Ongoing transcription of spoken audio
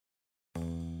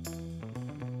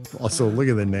Also, look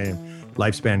at the name.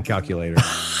 Lifespan calculator.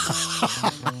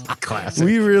 Classic.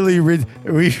 We really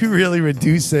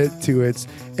reduce it to its.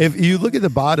 If you look at the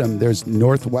bottom, there's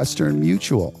Northwestern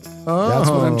Mutual. Oh. That's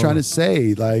what I'm trying to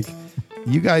say. Like,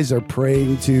 you guys are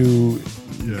praying to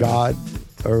God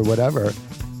or whatever.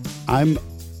 I'm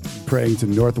praying to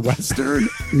Northwestern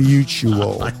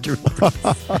Mutual.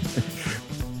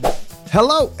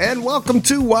 Hello and welcome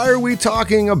to Why Are We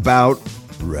Talking About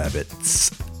Rabbits?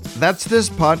 That's this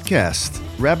podcast.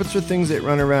 Rabbits are things that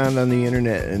run around on the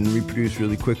internet and reproduce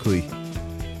really quickly.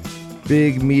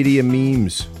 Big media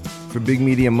memes for big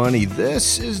media money.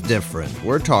 This is different.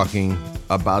 We're talking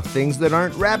about things that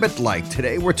aren't rabbit-like.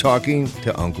 Today we're talking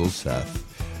to Uncle Seth.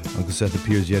 Uncle Seth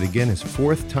appears yet again, his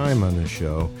fourth time on the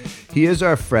show. He is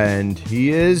our friend. He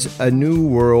is a new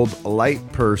world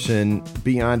light person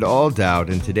beyond all doubt.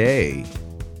 And today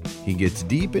he gets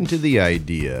deep into the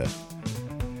idea,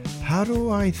 how do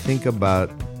I think about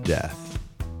death?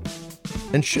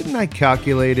 And shouldn't I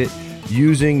calculate it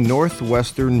using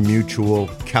Northwestern Mutual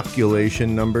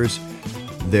calculation numbers,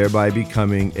 thereby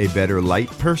becoming a better light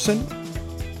person?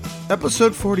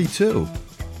 Episode 42.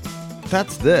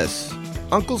 That's this.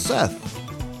 Uncle Seth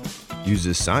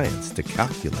uses science to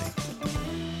calculate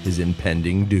his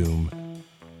impending doom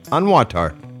on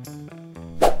Watar.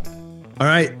 All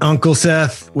right, Uncle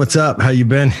Seth, what's up? How you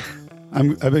been?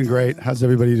 I've been great. How's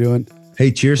everybody doing?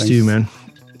 Hey, cheers to you, man.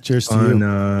 Cheers to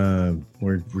you.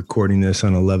 We're recording this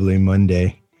on a lovely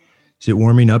Monday. Is it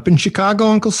warming up in Chicago,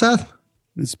 Uncle Seth?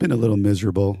 It's been a little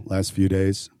miserable last few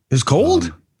days. It's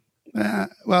cold? Well,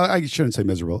 I shouldn't say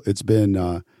miserable. It's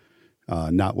been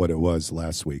not what it was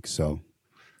last week, so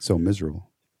miserable.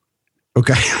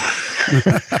 Okay.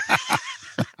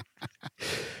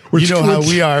 You know how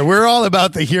we are. We're all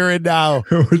about the here and now.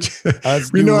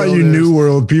 We know how you new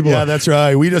world people. Yeah, that's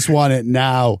right. We just want it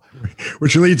now.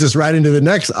 Which leads us right into the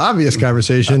next obvious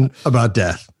conversation about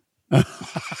death.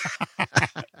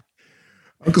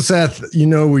 Uncle Seth, you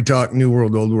know we talk new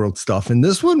world, old world stuff, and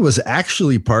this one was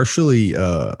actually partially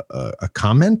a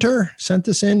commenter sent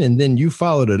this in, and then you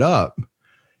followed it up,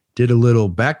 did a little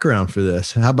background for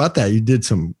this. How about that? You did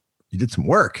some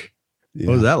work. Yeah.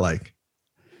 What was that like?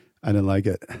 I didn't like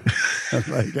it.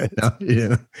 No,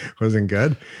 yeah, wasn't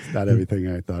good. It's not everything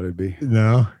I thought it'd be.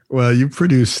 No. Well, you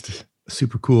produced a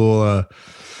super cool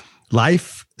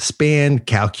lifespan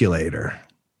calculator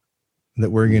that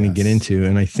we're going to get into,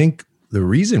 and I think the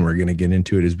reason we're going to get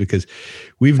into it is because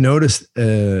we've noticed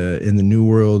in the new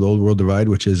world, old world divide,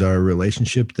 which is our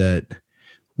relationship, that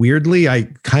weirdly, I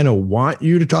kind of want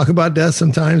you to talk about death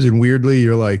sometimes. And weirdly,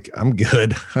 you're like, I'm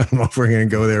good. I don't know if we're going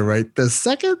to go there right this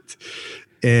second.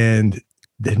 And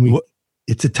then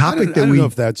it's a topic that I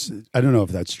don't know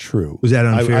if that's true. Was that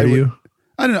unfair to you?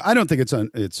 I don't know. I don't think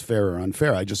it's fair or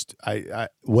unfair. I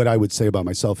what I would say about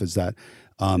myself is that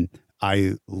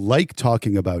I like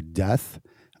talking about death.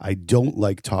 I don't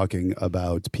like talking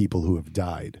about people who have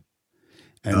died.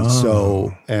 And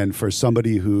so for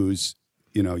somebody who's,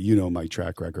 you know my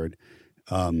track record,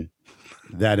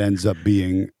 that ends up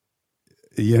being,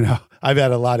 I've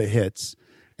had a lot of hits.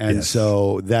 And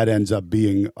so that ends up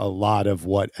being a lot of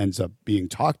what ends up being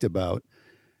talked about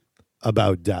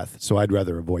death. So I'd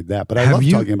rather avoid that. But I love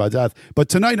talking about death. But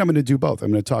tonight I'm going to do both. I'm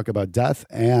going to talk about death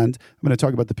and I'm going to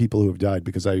talk about the people who have died,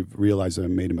 because I realized I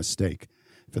made a mistake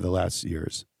for the last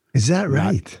years. Is that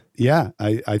right?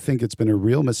 I think it's been a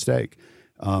real mistake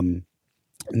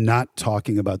not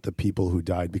talking about the people who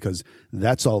died, because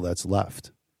that's all that's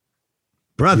left.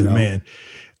 Brother, man,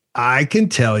 I can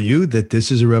tell you that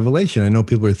this is a revelation. I know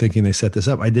people are thinking they set this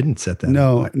up. I didn't set that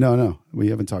up. No. We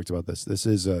haven't talked about this. This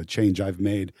is a change I've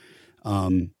made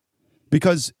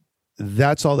because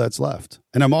that's all that's left.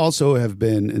 And I'm also have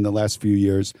been in the last few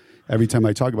years, every time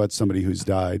I talk about somebody who's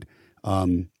died,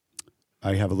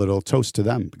 I have a little toast to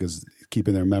them, because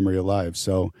keeping their memory alive.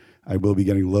 So I will be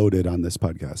getting loaded on this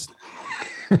podcast.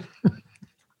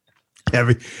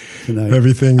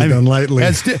 Everything done lightly.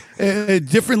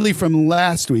 Differently from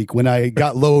last week when I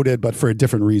got loaded, but for a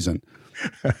different reason.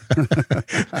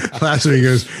 Last week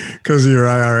was because of your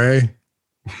IRA.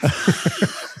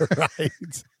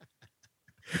 Right.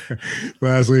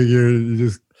 Last week you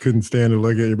just couldn't stand to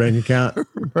look at your bank account.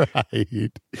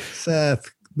 Right. Seth,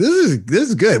 this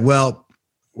is good. Well,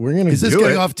 we're going to do it. Is this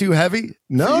getting off too heavy?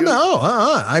 No.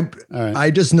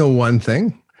 I just know one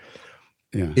thing.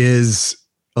 Yeah. Is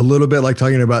a little bit like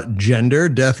talking about gender.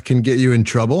 Death can get you in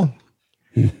trouble.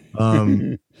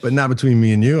 But not between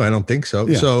me and you. I don't think so.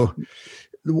 Yeah.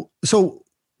 So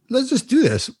let's just do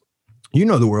this. You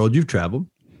know the world. You've traveled.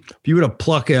 if you were to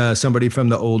pluck somebody from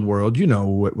the old world, you know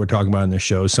what we're talking about in the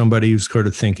show, somebody who's sort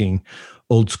of thinking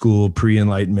old school,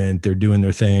 pre-enlightenment, they're doing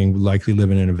their thing, likely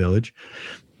living in a village.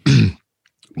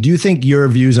 Do you think your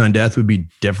views on death would be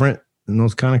different than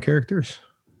those kind of characters?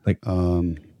 Like,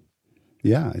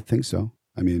 yeah, I think so.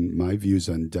 I mean, my views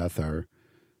on death are,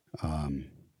 I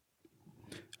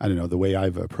don't know, the way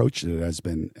I've approached it has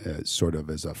been sort of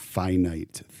as a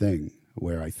finite thing,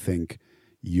 where I think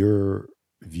your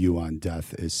view on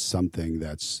death is something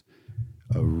that's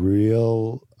a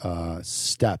real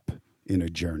step in a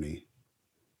journey.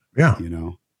 yeah, You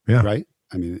know? yeah. Right?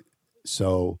 I mean,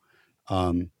 so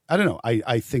I don't know.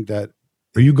 I think that.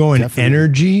 Are you going definitely.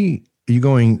 energy? Are you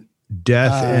going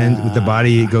death and with the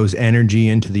body, it goes energy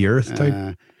into the earth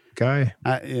type guy?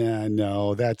 Yeah,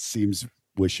 no, that seems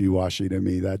wishy-washy to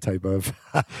me, that type of.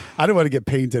 I don't want to get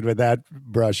painted with that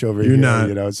brush over here, not,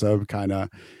 you know, some kind of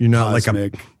you're not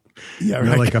cosmic, like a, yeah, right.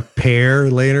 right. Like a pear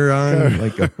later on,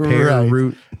 like a pear Right.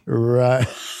 root. Right.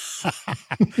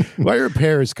 Why are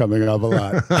pears coming up a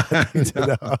lot? I need to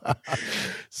know.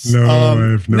 No,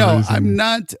 I have no reason. I'm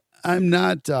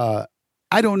not,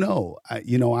 I don't know.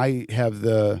 I have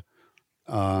the,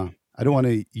 I don't want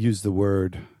to use the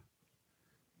word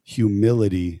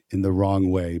humility in the wrong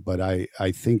way, but I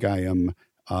think I am,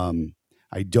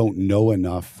 I don't know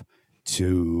enough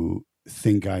to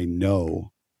think I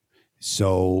know.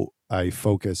 So I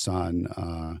focus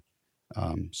on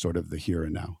sort of the here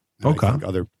and now. And Okay. I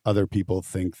think other people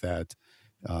think that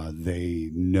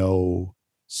they know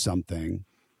something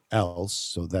else,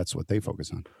 so that's what they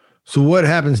focus on. So what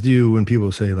happens to you when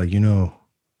people say, like,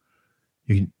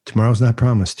 tomorrow's not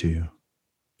promised to you?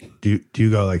 Do you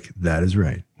go like, that is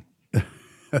right?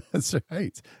 That's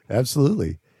right.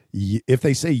 Absolutely. If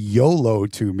they say YOLO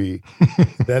to me,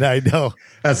 then I know.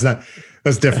 That's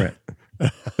different.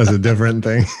 That's a different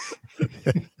thing.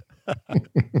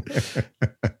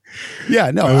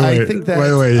 Yeah, no, I think that. By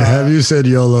the way, have you said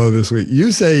YOLO this week?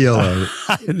 You say YOLO.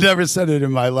 I never said it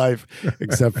in my life,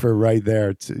 except for right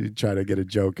there to try to get a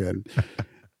joke in.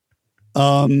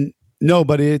 No,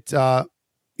 but it, do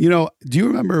you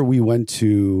remember we went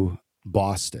to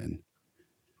Boston?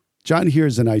 John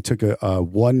Hears and I took a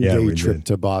 1-day trip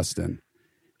to Boston.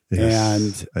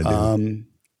 Yes, and I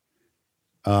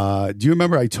do. Do you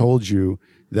remember I told you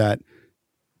that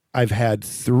I've had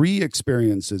 3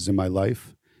 experiences in my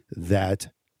life that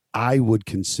I would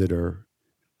consider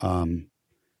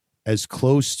as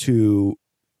close to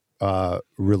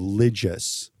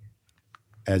religious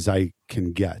as I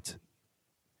can get.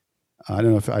 I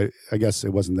don't know if I guess it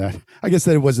wasn't that. I guess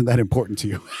that it wasn't that important to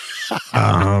you.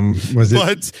 Was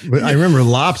it? But, I remember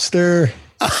lobster.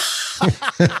 I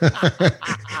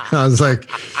was like,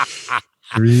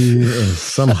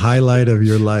 some highlight of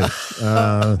your life.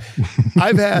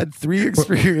 I've had 3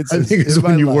 experiences. I think it's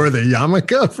when you wore the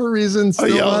yarmulke for reasons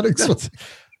still not explained.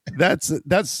 That's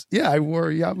I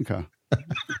wore a yarmulke.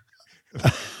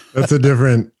 That's a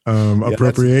different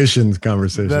appropriations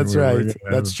conversation. That's right.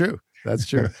 That's true. That's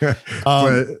true.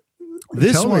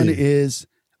 This one is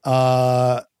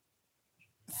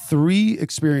 3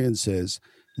 experiences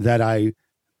that I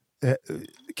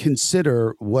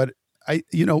consider what I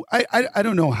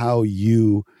don't know how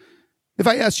you, if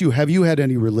I ask you, have you had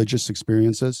any religious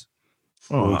experiences?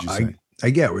 What would you say?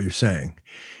 I get what you're saying.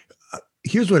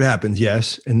 Here's what happens.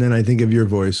 Yes. And then I think of your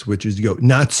voice, which is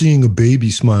not seeing a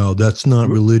baby smile. That's not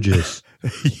religious.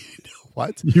 You know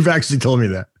what? You've actually told me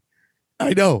that.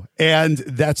 I know. And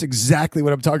that's exactly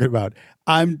what I'm talking about.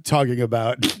 I'm talking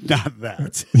about not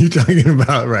that. You're talking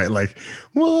about, right. Like,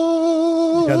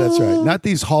 whoa. Yeah, that's right. Not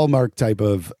these Hallmark type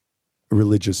of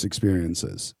religious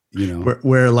experiences,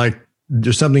 where like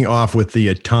there's something off with the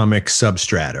atomic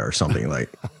substrata or something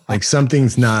like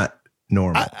something's not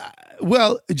normal.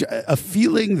 Well, a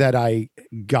feeling that I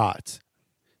got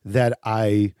that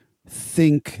I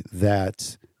think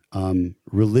that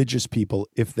religious people,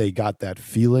 if they got that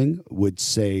feeling, would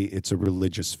say it's a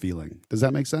religious feeling. Does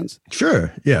that make sense?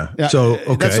 Sure. Yeah. So,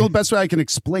 okay. That's the best way I can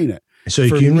explain it. So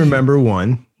you can remember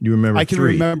one, you remember I can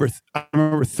 3. I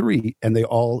remember 3, and they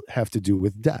all have to do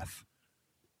with death,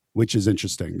 which is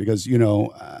interesting because,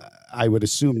 I would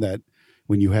assume that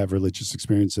when you have religious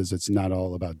experiences, it's not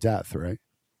all about death, right?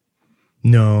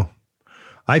 No,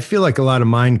 I feel like a lot of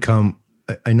mine come,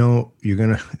 I know you're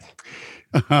going to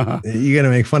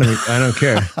make fun of me. I don't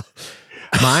care.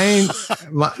 Mine,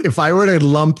 if I were to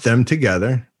lump them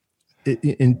together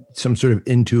in some sort of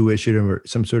intuition or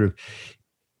some sort of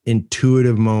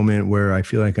intuitive moment where I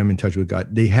feel like I'm in touch with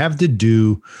God, they have to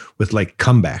do with like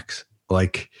comebacks.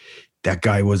 Like that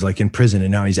guy was like in prison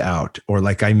and now he's out. Or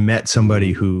like I met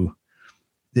somebody who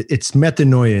it's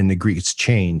metanoia in the Greek. It's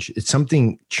change. It's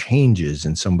something changes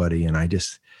in somebody, and I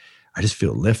just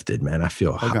feel lifted, man. I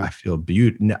feel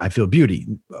beauty. I feel beauty.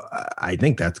 I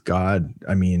think that's God.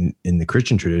 I mean, in the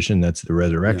Christian tradition, that's the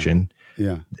resurrection.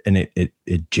 Yeah. And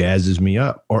it jazzes me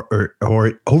up, or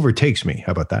it overtakes me.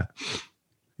 How about that?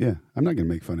 Yeah, I'm not going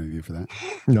to make fun of you for that.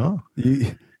 No,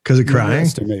 because of crying.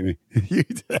 Maybe.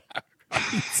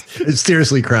 It's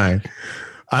seriously crying.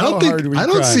 I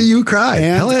don't see you cry.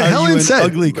 Helen said,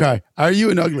 "Ugly cry." Are you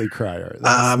an ugly crier?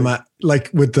 Like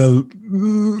with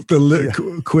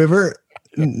the quiver.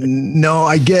 No,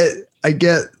 I get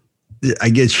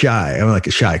shy. I'm like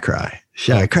a shy cry.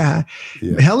 Cry.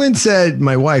 Yeah. Helen said,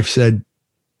 my wife said,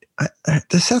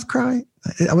 "Does Seth cry?"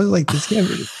 I was like, "This can't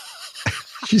be."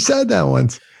 She said that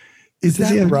once. Is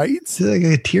that right? It's like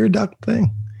a tear duct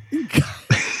thing.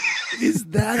 Is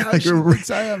that how like she thinks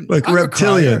I am? Like I'm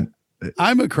reptilian.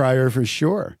 I'm a crier for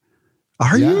sure.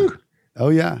 Are you? Oh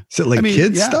yeah. Is it like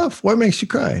kids stuff? What makes you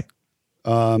cry?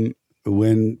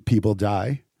 When people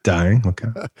die. Dying. Okay.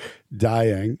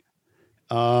 Dying.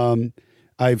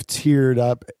 I've teared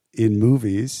up in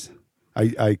movies.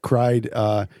 I cried.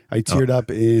 I teared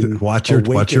up in watch your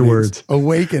words.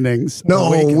 Awakenings. No,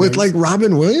 Awakenings. with like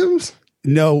Robin Williams.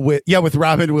 No, with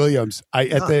Robin Williams.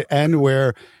 At the end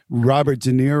where Robert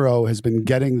De Niro has been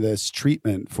getting this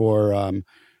treatment for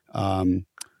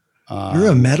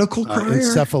you're a medical crier?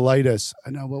 Encephalitis. I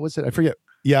know, what was it? I forget.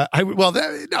 Yeah, I don't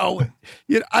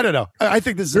know. I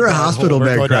think this is you're a hospital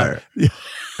bed crier.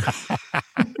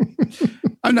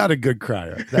 I'm not a good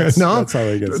crier. That's all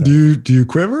I can say. Do you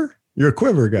quiver? You're a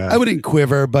quiver guy. I wouldn't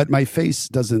quiver, but my face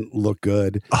doesn't look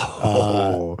good.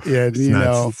 It's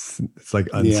like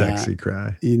unsexy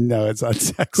cry. It's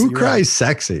unsexy. Who cries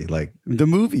sexy? Like the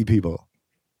movie people.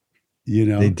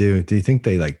 They do. Do you think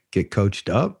they like get coached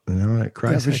up?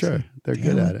 Cry for sure. They're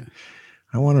good at it.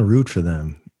 I want to root for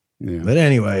them. Yeah. But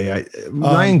anyway,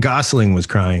 Ryan Gosling was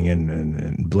crying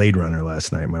in Blade Runner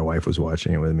last night. My wife was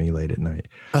watching it with me late at night.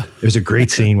 There's a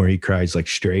great scene where he cries like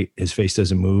straight. His face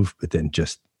doesn't move, but then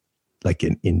just like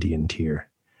an Indian tear.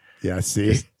 Yeah,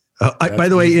 see? By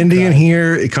the way, Indian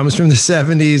here, it comes from the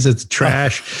 70s. It's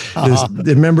trash.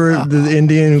 Remember the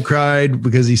Indian who cried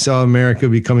because he saw America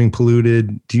becoming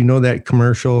polluted? Do you know that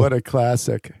commercial? What a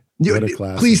classic.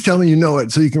 Please tell me you know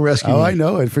it so you can rescue me. I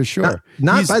know it for sure.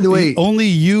 Not by the way. Only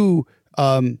you.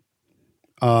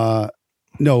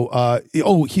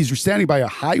 He's standing by a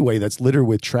highway that's littered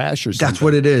with trash or something. That's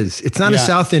what it is. It's not a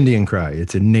South Indian cry.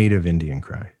 It's a native Indian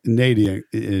cry. Native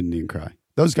Indian cry.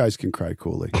 Those guys can cry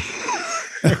coolly.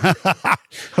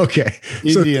 Okay.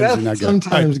 Indians are not good.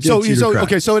 Sometimes gets you to cry.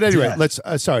 Okay. So at any rate, let's.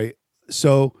 Sorry.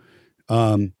 So,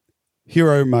 here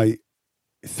are my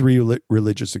 3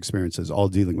 religious experiences, all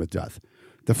dealing with death.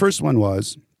 The first one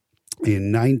was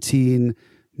in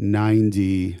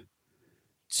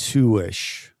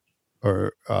 1992-ish,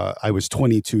 or I was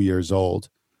 22 years old.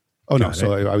 Oh, no.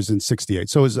 So I was in 68.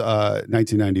 So it was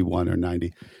 1991 or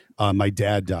 90. My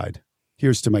dad died.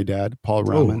 Here's to my dad, Paul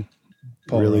Rahman.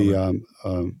 Really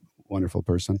wonderful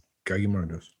person. Gagi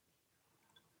Marjos.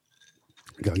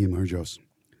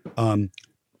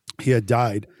 He had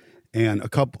died, and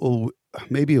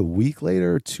maybe a week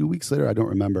later, 2 weeks later, I don't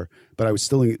remember, but I was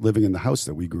still living in the house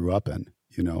that we grew up in,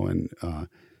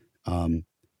 and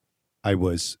I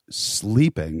was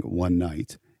sleeping one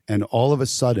night, and all of a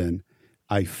sudden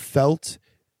I felt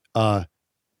that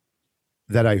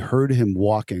I heard him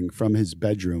walking from his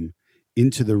bedroom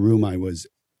into the room I was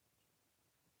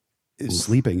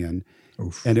sleeping in.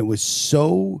 Oof. And it was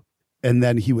and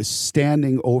then he was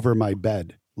standing over my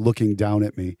bed looking down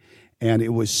at me, and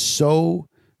it was so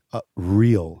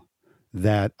real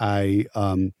that I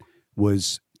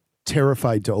was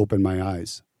terrified to open my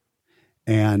eyes,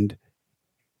 and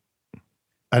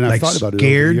I've thought about it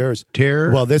over the years.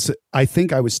 Terror. Well, I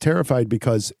think I was terrified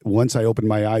because once I opened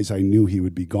my eyes, I knew he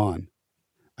would be gone.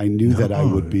 I knew that I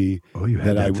would be. Oh, you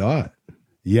had that thought.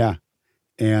 Yeah,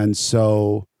 and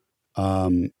so,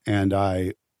 and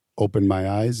I opened my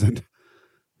eyes, and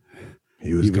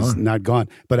he was not gone.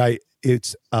 But I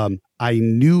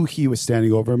knew he was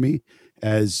standing over me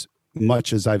as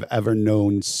much as I've ever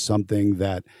known something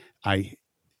that I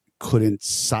couldn't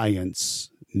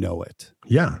science know it.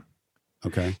 Yeah.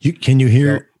 Okay. Can you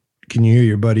hear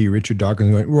your buddy Richard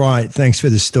Dawkins going, right, thanks for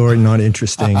the story, not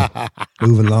interesting.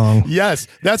 Move along. Yes.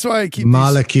 That's why I keep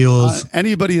molecules.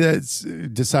 Anybody that's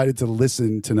decided to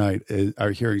listen tonight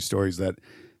are hearing stories that,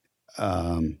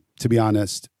 to be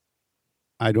honest,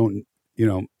 I don't,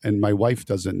 and my wife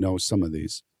doesn't know some of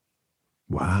these.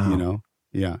 Wow.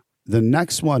 Yeah. The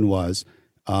next one was,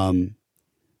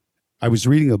 I was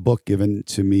reading a book given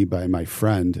to me by my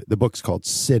friend. The book's called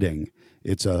Sitting.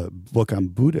 it's a book on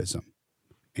Buddhism,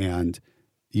 and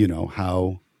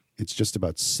how it's just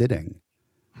about sitting.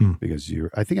 Because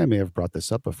I think I may have brought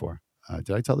this up before.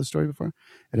 Did I tell this story before?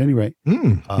 At any rate,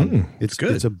 it's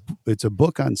good. It's a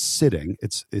book on sitting.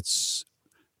 It's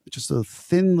just a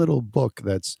thin little book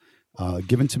that's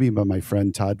given to me by my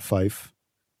friend Todd Fife.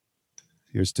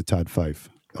 Here's to Todd Fife,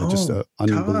 just an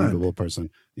unbelievable person.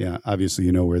 Yeah, obviously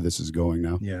you know where this is going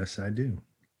now. Yes, I do.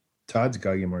 Todd's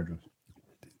Gagi Marjos.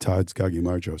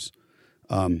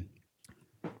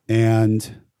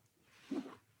 And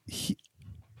he,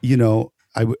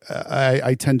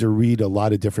 I tend to read a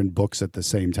lot of different books at the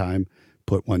same time,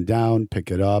 put one down,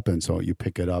 pick it up. And so you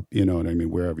pick it up, you know what I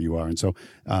mean? Wherever you are. And so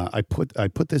I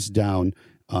put this down,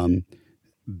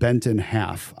 bent in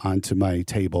half onto my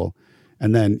table,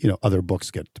 and then, other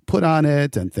books get put on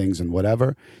it and things and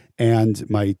whatever. And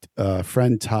my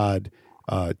friend Todd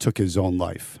took his own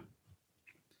life.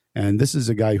 And this is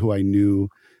a guy who I knew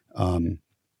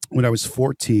when I was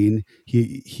 14.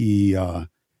 He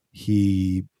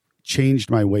changed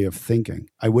my way of thinking.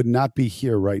 I would not be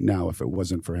here right now if it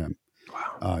wasn't for him.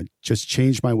 Wow. Just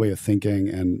changed my way of thinking,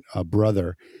 and a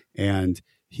brother, and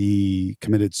he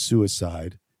committed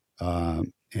suicide.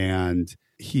 And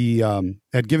he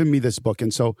had given me this book.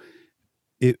 And so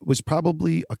it was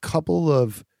probably a couple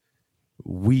of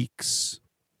weeks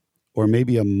or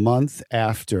maybe a month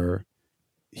after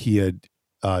he had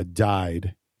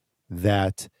died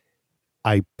that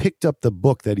I picked up the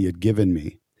book that he had given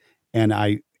me, and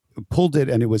I pulled it,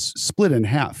 and it was split in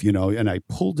half, and I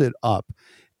pulled it up,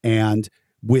 and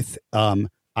with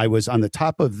I was on the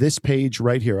top of this page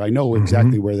right here. I know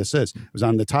exactly where this is. It was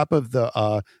on the top of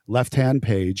the left-hand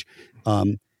page.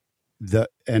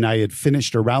 And I had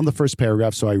finished around the first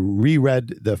paragraph, so I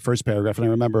reread the first paragraph, and I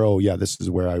remember, this is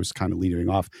where I was kind of leading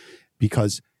off,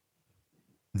 because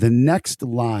the next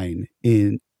line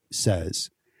says,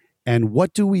 "And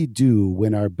what do we do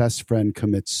when our best friend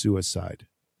commits suicide?"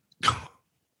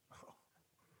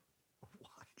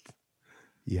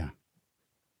 Yeah.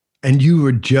 And you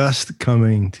were just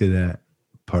coming to that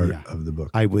part of the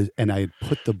book. I was, and I had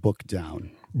put the book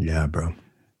down. Yeah, bro.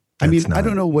 I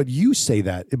don't know what you say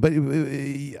that, but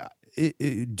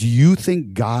do you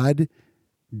think God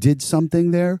did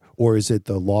something there, or is it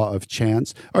the law of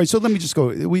chance? All right, so let me just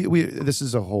go. This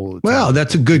is a whole. Well,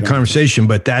 that's a good conversation,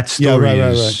 but that story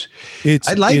is. Right.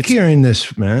 I like hearing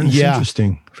this, man. It's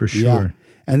interesting for sure. Yeah.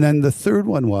 And then the third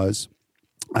one was,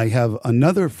 I have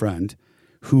another friend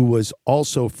who was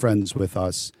also friends with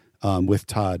us, with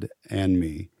Todd and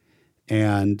me,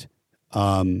 and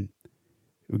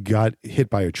got hit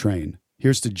by a train.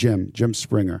 Here's to Jim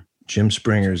Springer. Jim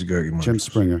Springer's good. Jim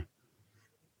Springer.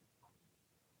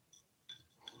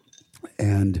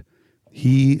 And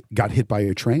he got hit by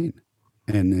a train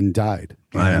and died.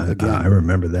 And I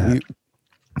remember that.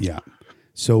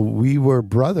 So we were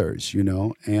brothers,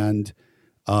 and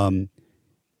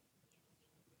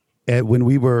when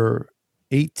we were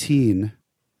 18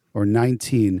 or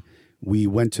 19, we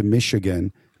went to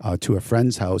Michigan to a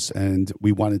friend's house, and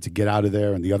we wanted to get out of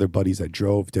there, and the other buddies that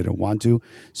drove didn't want to.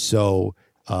 So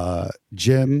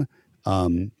Jim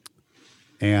and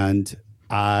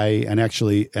I, and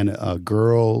a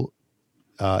girl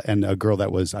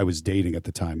that I was dating at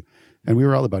the time, and we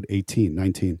were all about 18,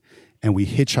 19, and we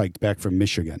hitchhiked back from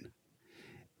Michigan.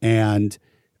 And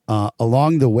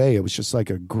along the way, it was just like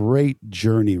a great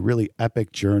journey, really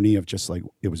epic journey of just like,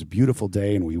 it was a beautiful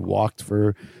day, and we walked for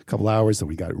a couple hours, and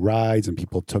we got rides, and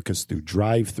people took us through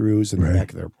drive-thrus in the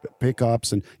back of their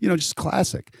pickups, and, just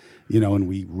classic, and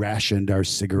we rationed our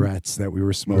cigarettes that we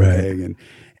were smoking,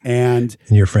 and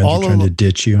your friends were trying to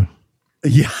ditch you.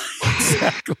 Yeah,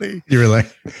 exactly. You were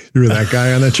that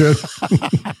guy on that trip.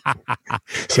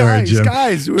 Sorry, Jim.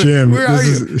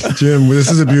 Jim,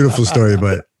 this is a beautiful story,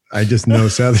 but I just know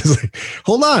Seth is like,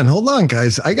 hold on,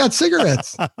 guys. I got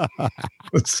cigarettes. I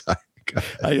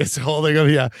just holding them.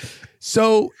 Yeah.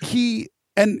 So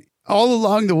and all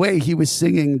along the way, he was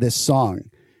singing this song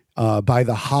by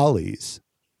the Hollies.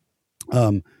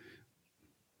 What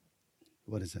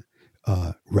is it?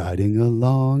 Riding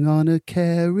along on a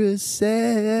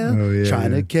carousel,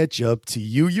 trying to catch up to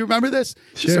you. You remember this?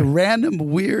 Sure. Just a random,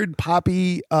 weird,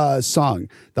 poppy song,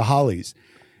 the Hollies.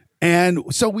 And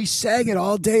so we sang it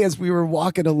all day as we were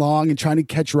walking along and trying to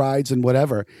catch rides and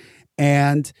whatever.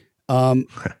 And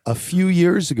a few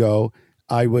years ago,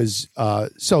 I was,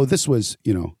 this was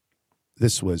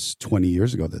 20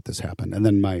 years ago that this happened. And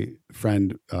then my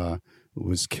friend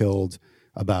was killed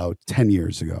about 10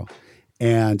 years ago.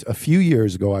 And a few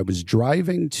years ago, I was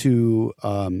driving to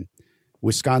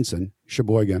Wisconsin,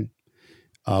 Sheboygan,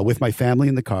 with my family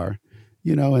in the car.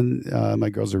 and my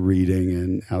girls are reading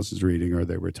and Alice is reading, or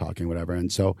they were talking, whatever.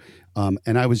 And so,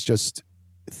 and I was just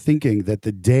thinking that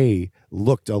the day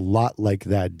looked a lot like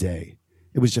that day.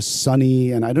 It was just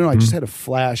sunny. And I don't know, I just had a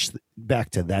flash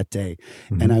back to that day.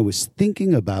 And I was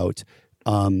thinking about,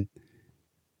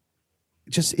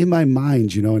 just in my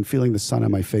mind, and feeling the sun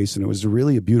on my face. And it was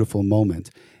really a beautiful moment.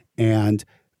 And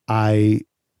I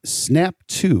snapped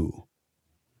to,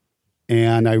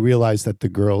 and I realized that the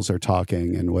girls are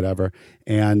talking and whatever.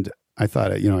 And I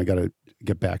thought, I got to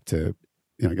get back to,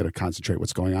 I got to concentrate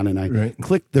what's going on. And I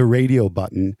clicked the radio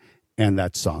button, and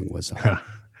that song was on.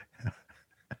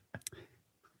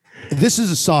 This is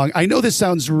a song. I know this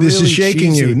sounds really This is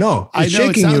shaking cheesy. you. No, it's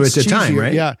shaking you at the time,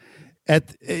 right? Yeah.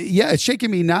 It's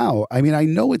shaking me now. I mean, I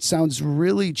know it sounds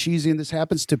really cheesy, and this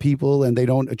happens to people, and they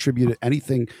don't attribute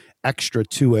anything extra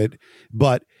to it.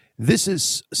 But this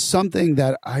is something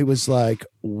that I was like,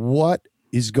 what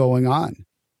is going on?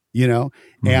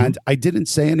 And I didn't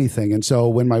say anything. And so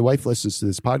when my wife listens to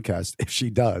this podcast, if she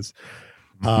does,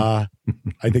 I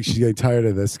think she's getting tired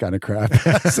of this kind of crap.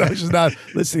 So she's not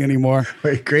listening anymore.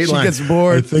 Wait, great she line. Gets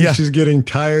bored. I think she's getting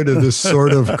tired of this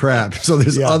sort of crap. So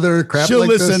there's other crap. She'll like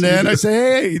listen this. in. I say,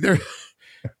 hey, there.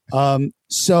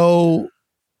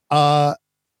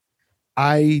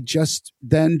 I just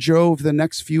then drove the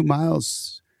next few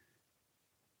miles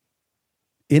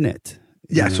in it.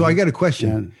 Yeah. So I got a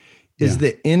question. Is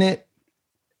the in it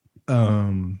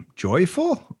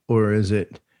joyful, or is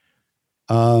it?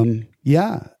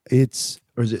 It's.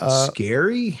 Or is it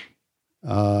scary?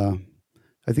 I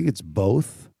think it's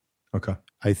both. Okay.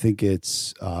 I think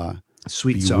it's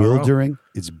Sweet bewildering. sorrow.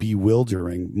 It's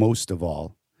bewildering most of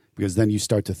all, because then you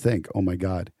start to think, oh my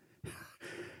God,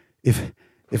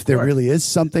 if there really is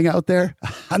something out there,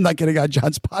 I'm not getting on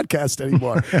John's podcast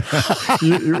anymore.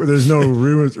 There's no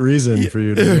reason for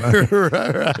you to.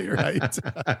 right.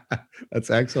 That's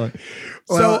excellent.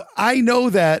 So I know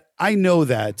that,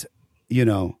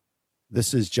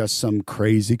 this is just some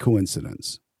crazy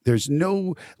coincidence. There's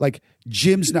no,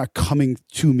 Jim's not coming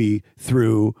to me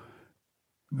through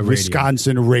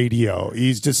Wisconsin radio.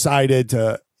 He's decided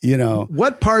to,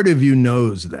 What part of you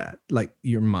knows that? Like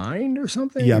your mind or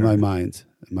something? Yeah, or? my mind.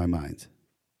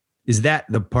 Is that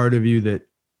the part of you that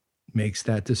makes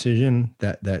that decision?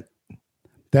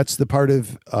 That's the part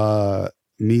of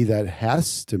me that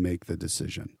has to make the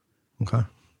decision. Okay.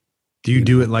 Do you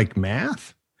do it like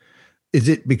math? Is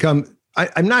it become?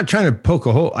 I'm not trying to poke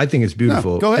a hole. I think it's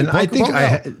beautiful. No, go ahead. And I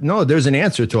think no, there's an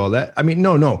answer to all that. I mean,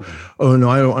 no. Oh no,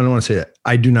 I don't want to say that.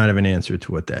 I do not have an answer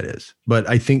to what that is, but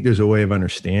I think there's a way of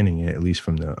understanding it, at least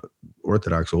from the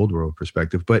Orthodox old world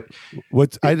perspective. But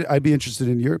I'd be interested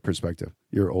in your perspective,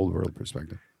 your old world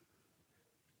perspective.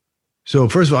 So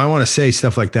first of all, I want to say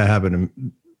stuff like that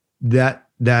happen. That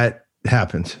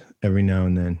happens every now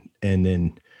and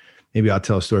then maybe I'll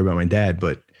tell a story about my dad,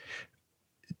 but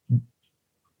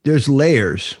there's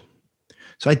layers.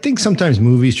 So I think sometimes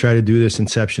movies try to do this.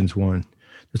 Inception's one.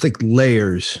 There's like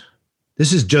layers.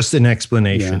 This is just an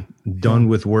explanation done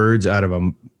with words out of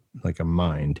a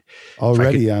mind.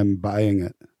 Already I'm buying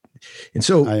it. And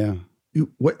so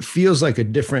what feels like a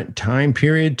different time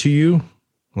period to you,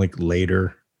 like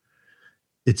later,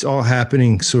 it's all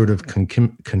happening sort of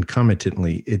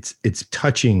concomitantly. It's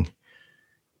touching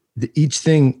each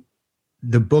thing,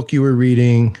 the book you were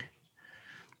reading,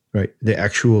 right? The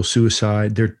actual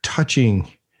suicide, they're touching,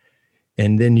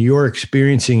 and then you're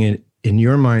experiencing it in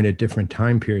your mind at different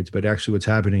time periods. But actually what's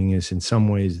happening is in some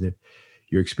ways that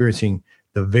you're experiencing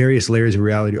the various layers of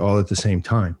reality all at the same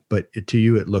time. But to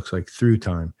you, it looks like through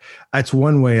time. That's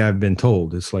one way I've been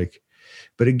told. It's like,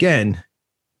 but again,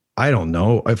 I don't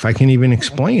know if I can even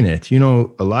explain it. A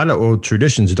lot of old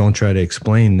traditions don't try to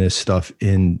explain this stuff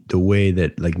in the way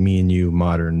that like me and you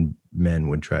modern men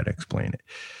would try to explain it.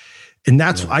 And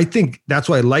I think that's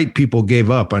why light people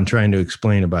gave up on trying to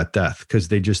explain about death, because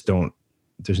they just don't,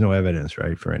 there's no evidence,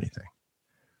 right, for anything.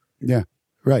 Yeah,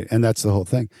 right. And that's the whole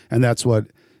thing. And that's what...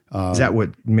 is that what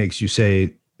makes you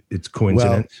say it's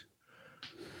coincidence?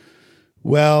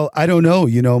 Well, I don't know.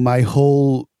 My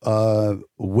whole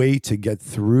way to get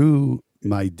through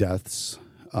my deaths,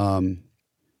 and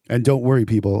don't worry,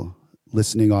 people,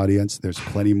 listening audience, there's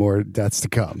plenty more deaths to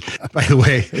come. By the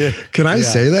way, can I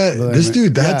say that? This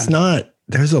dude,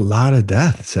 there's a lot of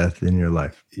death, Seth, in your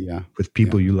life. Yeah. With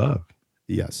people you love.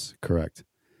 Yes, correct.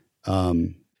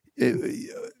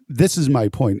 This is my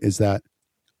point, is that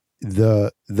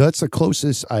that's the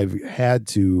closest I've had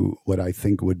to what I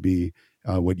think would be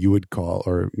what you would call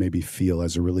or maybe feel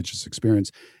as a religious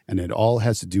experience. And it all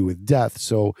has to do with death.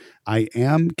 So I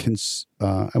am,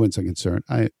 I wouldn't say concerned.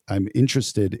 I'm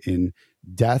interested in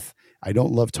death. I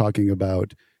don't love talking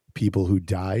about people who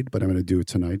died, but I'm going to do it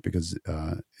tonight because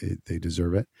they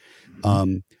deserve it.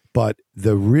 But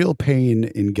the real pain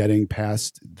in getting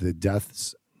past the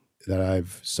deaths that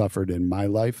I've suffered in my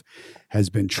life has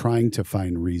been trying to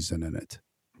find reason in it.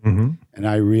 Mm-hmm. And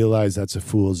I realize that's a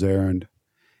fool's errand.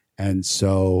 And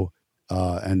so,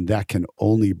 and that can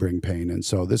only bring pain. And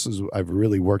so I've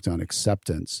really worked on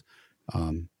acceptance.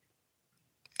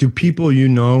 Do people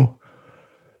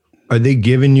are they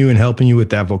giving you and helping you with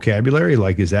that vocabulary?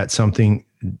 Like, is that something?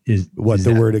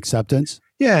 Word acceptance?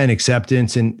 Yeah, and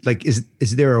acceptance, and like, is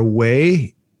there a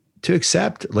way to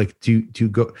accept? Like, to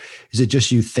go? Is it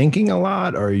just you thinking a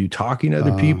lot, or are you talking to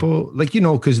other people? Like,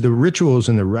 because the rituals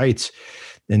and the rites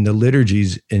and the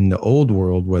liturgies in the old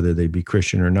world, whether they be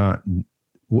Christian or not,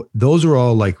 those are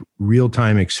all like real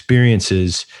time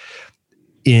experiences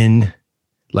in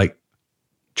like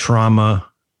trauma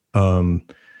and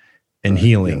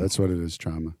healing. Yeah, that's what it is,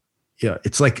 trauma. Yeah,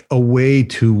 it's like a way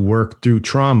to work through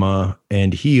trauma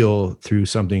and heal through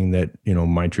something that,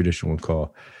 my tradition would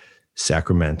call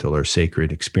sacramental or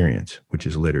sacred experience, which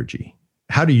is liturgy.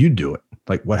 How do you do it?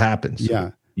 Like, what happens?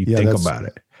 Yeah. You think about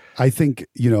it. I think,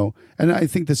 and I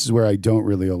think this is where I don't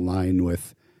really align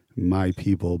with my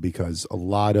people, because a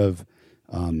lot of,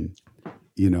 I'm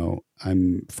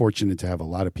fortunate to have a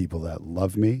lot of people that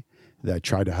love me, that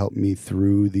try to help me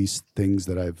through these things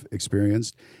that I've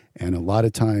experienced. And a lot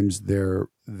of times their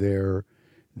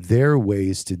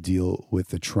ways to deal with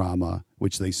the trauma,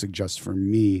 which they suggest for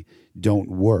me, don't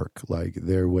work. Like,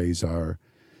 their ways are,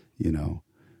 you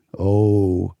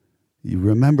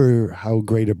remember how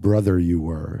great a brother you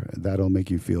were. That'll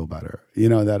make you feel better.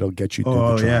 That'll get you through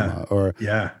the trauma.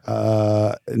 Yeah.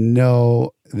 Or,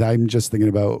 no, I'm just thinking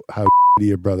about how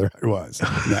your brother was.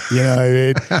 You know what I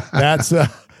mean? That's right.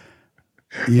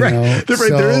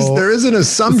 There is an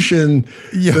assumption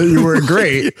that you were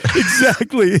great.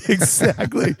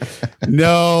 Exactly.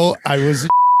 No, I was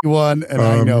one, and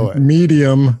I know it.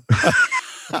 Medium.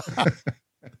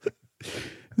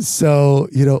 So,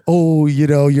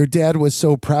 your dad was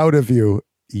so proud of you.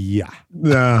 Yeah.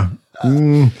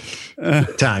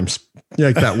 Times.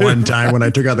 Like that one time when I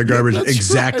took out the garbage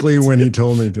exactly right. When he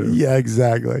told me to. Yeah,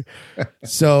 exactly.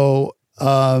 So,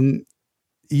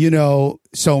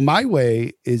 so my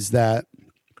way is that,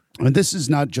 and this is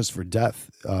not just for death,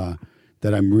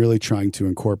 that I'm really trying to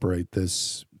incorporate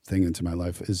this thing into my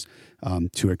life, is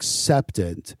to accept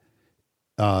it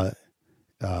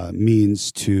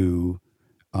means to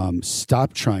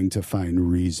stop trying to find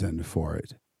reason for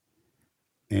it.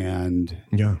 And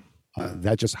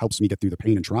that just helps me get through the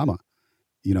pain and trauma.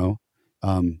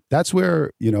 That's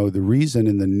where, the reason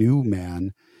in the new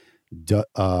man,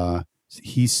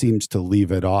 he seems to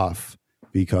leave it off,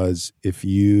 because if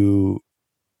you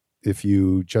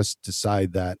just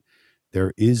decide that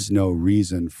there is no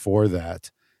reason for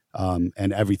that,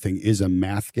 and everything is a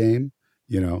math game,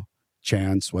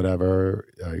 chance, whatever,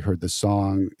 I heard the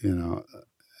song,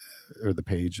 or the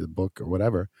page of the book or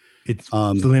whatever. It's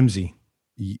flimsy.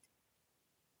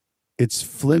 It's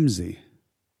flimsy.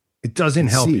 It doesn't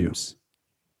help you.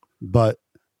 But,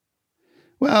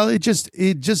 well, it just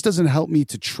doesn't help me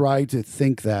to try to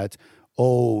think that,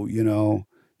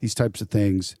 these types of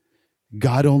things,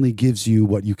 God only gives you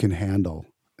what you can handle.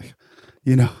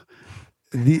 Do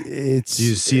you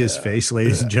see his face,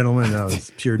 ladies and gentlemen? No,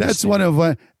 it's pure. That's one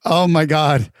of oh my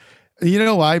God. You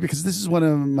know why? Because this is one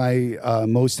of my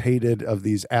most hated of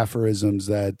these aphorisms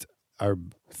that are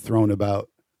thrown about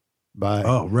by.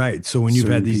 Oh, right. So when you've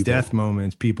had these death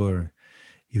moments, people are,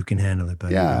 you can handle it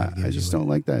better. Yeah, I just don't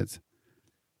like that.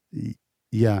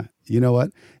 Yeah, you know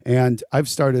what? And I've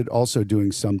started also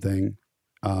doing something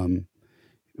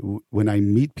when I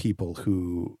meet people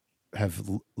who have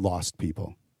lost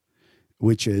people,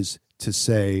 which is to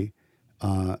say,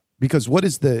 because what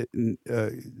is the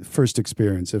first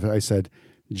experience? If I said,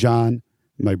 John,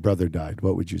 my brother died,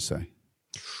 what would you say?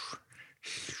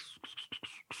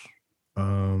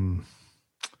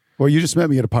 Or you just met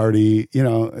me at a party,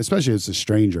 especially if it's a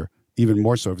stranger, even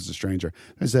more so if it's a stranger.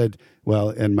 I said, well,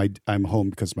 and I'm home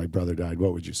because my brother died.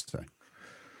 What would you say?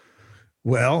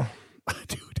 Well,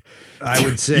 dude, I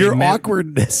would say your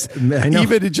awkwardness,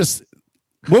 even it just,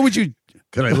 what would you,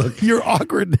 could I look? Your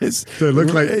awkwardness. Does it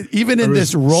look like even in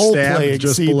this role playing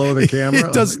just scene, below the camera?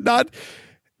 It does not.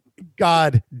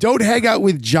 God, don't hang out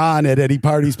with John at any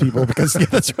parties, people, because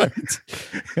that's right.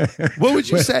 What would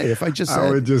you say if I just said? I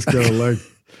would just go like,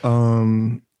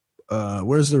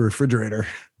 where's the refrigerator?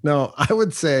 No, I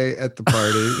would say at the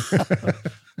party,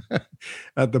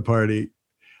 at the party.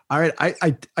 All right.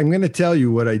 I'm going to tell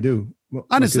you what I do. Well,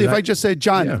 Honestly, if because I just said,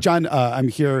 John, yeah. John, I'm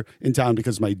here in town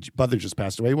because my brother just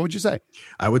passed away, what would you say?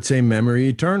 I would say memory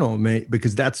eternal,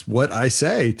 because that's what I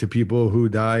say to people who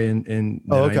die in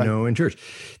that I know in church.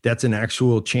 That's an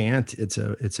actual chant. It's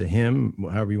a hymn,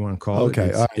 however you want to call it.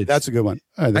 Okay, all right, that's a good one.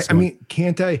 All right, I mean,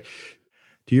 can't I?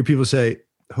 Do your people say,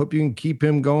 "Hope you can keep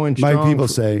him going strong"? My people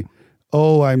say,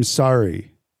 "Oh, I'm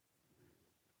sorry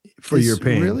for your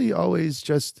pain." Really, always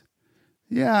just,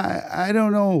 yeah. I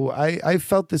don't know. I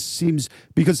felt this seems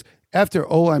because after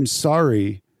 "Oh, I'm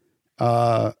sorry,"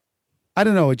 I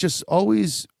don't know. It just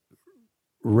always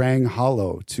rang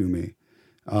hollow to me.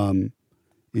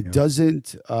 It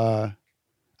doesn't.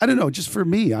 I don't know. Just for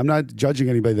me, I'm not judging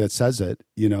anybody that says it,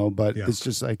 but it's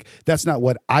just like, that's not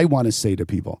what I want to say to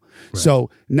people. Right.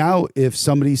 So now if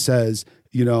somebody says,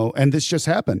 and this just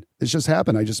happened.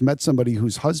 I just met somebody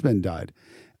whose husband died.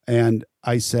 And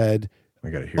I said,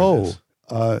 I got to hear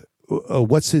this.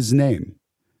 What's his name?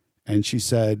 And she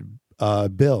said,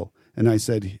 Bill. And I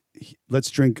said, let's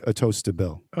drink a toast to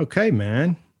Bill. Okay,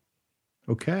 man.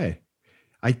 Okay.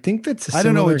 I think that's a similar I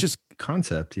don't know, it just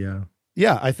concept. Yeah.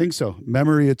 Yeah, I think so.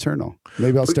 Memory eternal.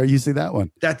 Maybe I'll start using that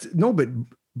one.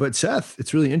 But Seth,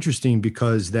 it's really interesting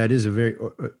because that is a very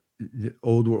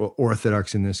old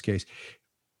Orthodox in this case.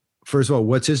 First of all,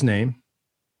 what's his name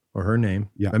or her name?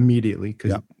 Yeah. Immediately,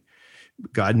 because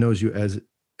God knows you as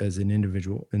an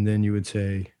individual. And then you would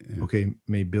say, okay,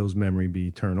 may Bill's memory be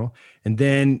eternal. And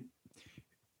then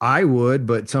I would,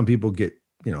 but some people get,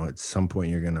 at some point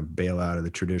you're going to bail out of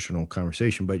the traditional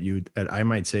conversation, but I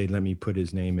might say, let me put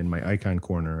his name in my icon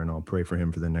corner and I'll pray for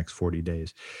him for the next 40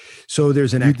 days. So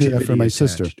there's an activity. You did that for my attached.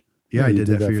 sister. Yeah, I did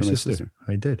that for your sister.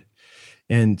 I did.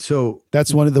 And so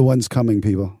that's one of the ones coming,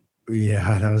 people.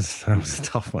 Yeah, that was a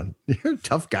tough one. You're a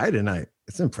tough guy tonight.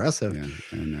 It's impressive. Yeah,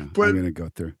 I know. But, I'm going to go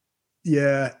through.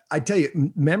 Yeah, I tell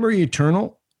you, memory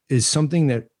eternal is something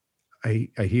that I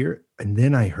hear, and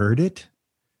then I heard it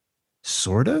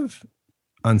sort of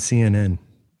on CNN.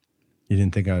 You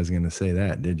didn't think I was going to say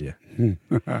that, did you?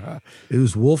 It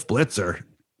was Wolf Blitzer,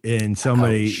 and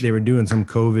they were doing some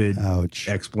COVID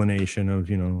explanation of,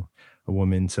 a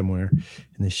woman somewhere. And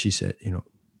then she said,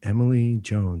 Emily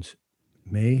Jones,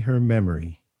 may her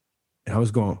memory. And I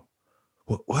was going,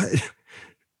 what?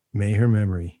 May her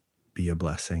memory be a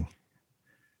blessing.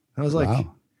 I was like,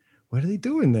 wow. What are they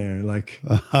doing there? Like,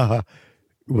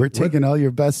 we're taking all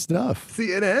your best stuff.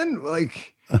 CNN?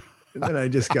 Like, and then I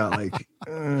just got like,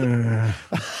 I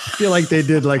feel like they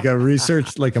did like a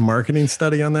research, like a marketing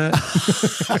study on that.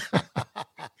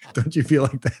 Don't you feel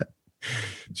like that?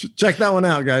 Check that one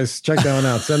out, guys. Check that one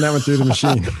out. Send that one through the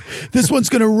machine. This one's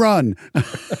going to run.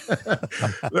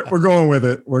 We're going with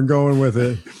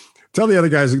it. Tell the other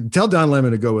guys, tell Don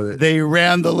Lemon to go with it. They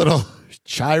ran the little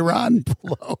Chiron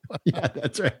blow. Yeah,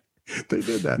 that's right. They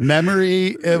did that.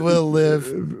 Memory, it will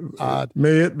live.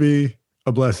 May it be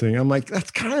a blessing. I'm like,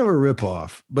 that's kind of a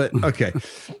ripoff, but okay.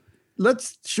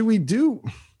 Should we do?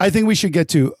 I think we should get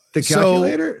to the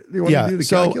calculator. Do you want to do the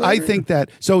calculator? I think that,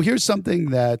 here's something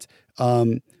that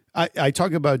I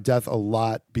talk about death a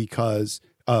lot because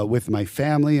with my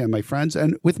family and my friends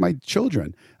and with my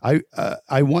children, I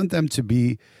want them to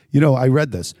be, I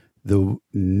read this, the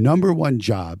number one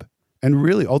job and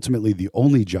really ultimately the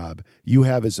only job you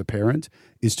have as a parent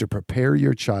is to prepare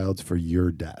your child for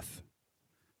your death.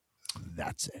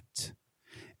 That's it.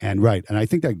 And I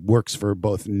think that works for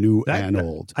both new and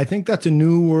old. I think that's a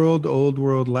new world, old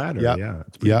world ladder. Yep. Yeah,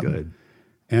 it's pretty good.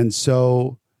 And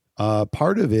so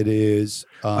part of it is...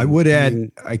 I would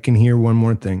add, I can hear one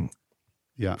more thing.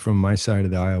 Yeah. From my side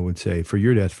of the aisle, would say for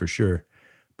your death for sure,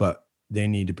 but they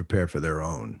need to prepare for their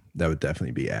own. That would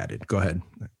definitely be added. Go ahead.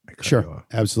 Sure,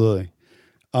 absolutely.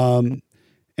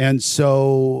 And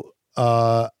so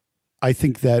I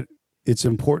think that it's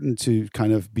important to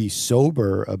kind of be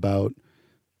sober about,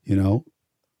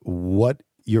 what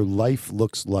your life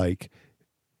looks like,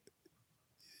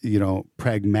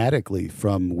 pragmatically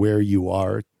from where you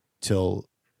are till.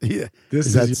 Yeah.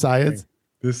 Is that science? Thing.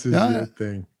 This is your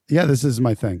thing. Yeah, this is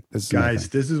my thing. This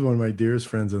is one of my dearest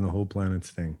friends on the whole planet's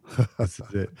thing. This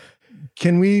is it.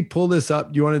 Can we pull this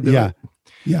up? Do you want to do it?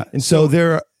 Yeah. And so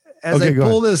there, as I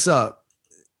pull this up,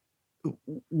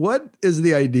 what is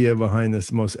the idea behind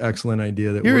this most excellent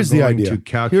idea that we're going to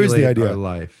calculate our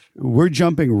life? We're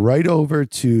jumping right over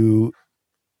to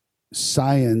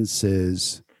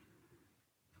science's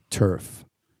turf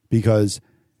because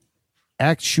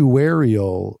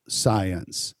actuarial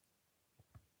science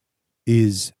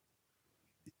is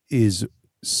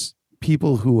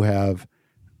people who have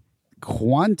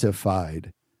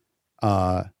quantified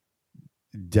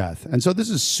death. And so this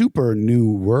is super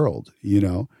new world,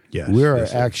 Yes, we're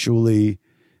actually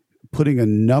putting a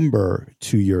number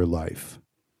to your life.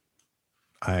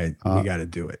 We got to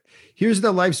do it. Here's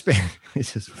the lifespan.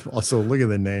 It's just also look at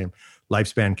the name,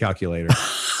 lifespan calculator.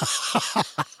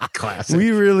 Classic.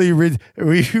 We really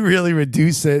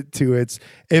reduce it to its.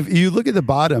 If you look at the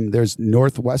bottom, there's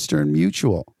Northwestern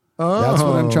Mutual. Oh. That's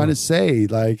what I'm trying to say.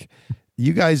 Like,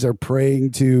 you guys are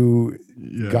praying to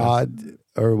God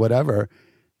or whatever.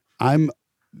 I'm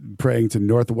praying to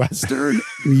Northwestern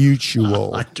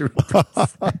Mutual.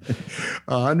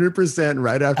 100%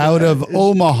 right after out that. of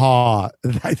Omaha.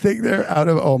 I think they're out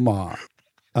of Omaha.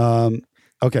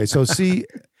 Okay, so see,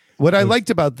 what I liked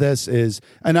about this is,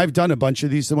 and I've done a bunch of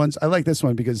these ones. I like this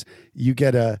one because you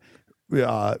get a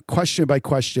question by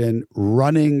question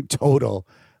running total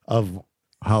of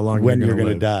how long when you're going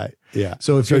to die. Yeah.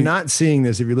 So if you're not seeing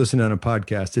this, if you're listening on a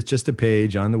podcast, it's just a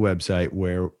page on the website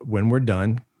where when we're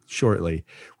done shortly,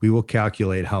 we will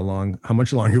calculate how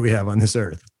much longer we have on this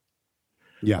earth.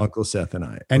 Yeah. Uncle Seth and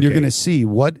I. And you're going to see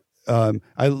what,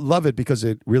 I love it because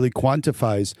it really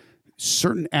quantifies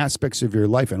certain aspects of your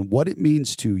life and what it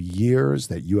means to years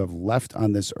that you have left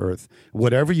on this earth,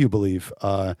 whatever you believe,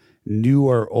 new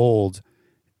or old.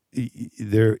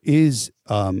 There is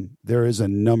a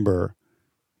number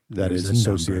that is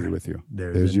associated with you.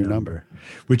 There's your number,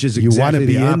 which is exactly you want to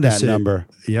be in that number.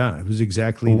 Yeah, it was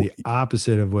exactly the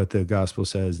opposite of what the gospel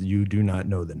says. You do not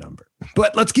know the number,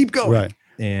 but let's keep going. Right.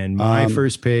 And my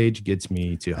first page gets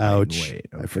me to ouch. weight.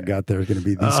 Okay. I forgot there were going to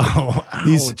be these. Oh,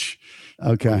 ouch.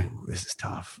 Okay. Ooh, this is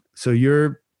tough. So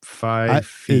you're 5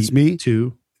 feet. It's me.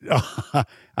 2.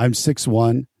 I'm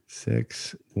 6'1".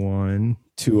 6'1".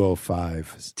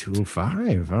 205.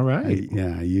 205. All right.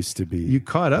 I used to be. You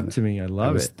caught up to me. I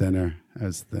love it. I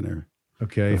was thinner.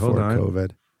 Okay, hold on.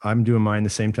 COVID. I'm doing mine the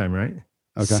same time, right?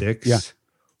 Okay.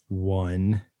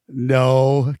 6'1".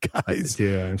 No, guys.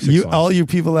 I'm 6'1". All you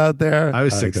people out there. I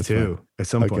was 6'2". At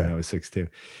some point, I was 6'2".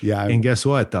 Yeah. And guess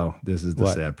what, though? This is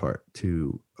the sad part.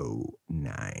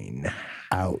 209.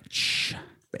 Ouch.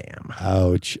 Bam.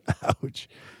 Ouch.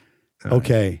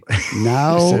 Okay.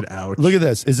 Now, said ouch. Look at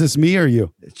this. Is this me or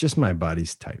you? It's just my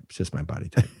body's type. It's just my body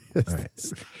type. All right.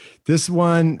 This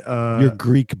one. You're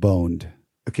Greek boned.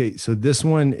 Okay. So this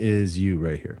one is you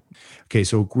right here. Okay.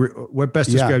 So what best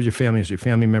describes your family? Is your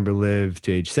family member lived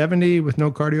to age 70 with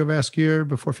no cardiovascular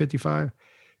before 55?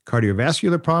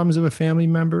 Cardiovascular problems of a family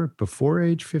member before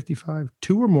age 55?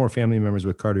 2 or more family members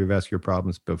with cardiovascular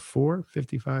problems before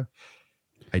 55?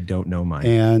 I don't know mine.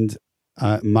 And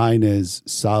mine is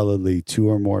solidly 2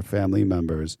 or more family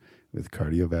members with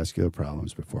cardiovascular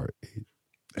problems before age.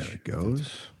 There it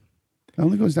goes. It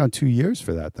only goes down 2 years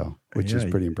for that, though, which is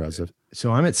pretty impressive.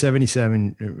 So I'm at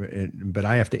 77, but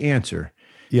I have to answer.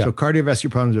 Yeah. So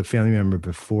cardiovascular problems with a family member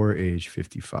before age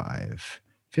 55.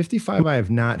 55 I have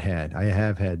not had. I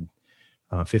have had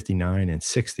 59 and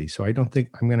 60. So I don't think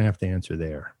I'm going to have to answer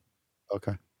there.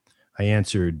 Okay. I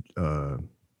answered. And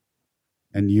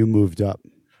you moved up.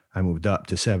 I moved up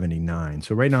to 79.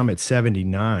 So right now I'm at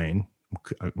 79.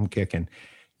 I'm kicking.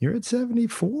 You're at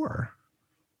 74.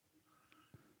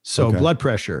 So blood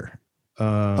pressure.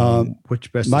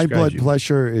 Which best my describes blood you?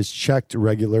 pressure is checked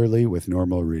regularly with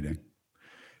normal reading.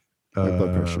 My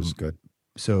blood pressure is good.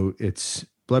 So it's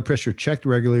blood pressure checked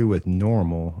regularly with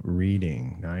normal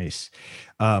reading. Nice.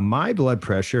 My blood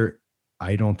pressure,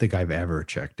 I don't think I've ever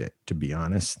checked it, to be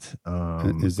honest.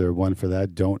 Is there one for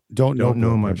that? Don't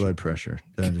know my blood pressure.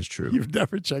 That is true. You've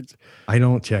never checked. I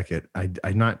don't check it.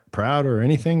 I'm not proud or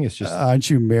anything. It's just.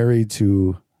 Aren't you married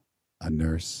to a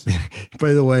nurse?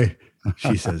 By the way,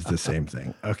 she says the same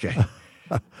thing. Okay.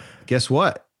 Guess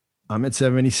what? I'm at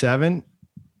 77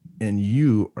 and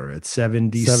you are at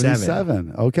 77.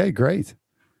 77. Okay, great.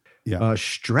 Yeah.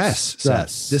 Stress.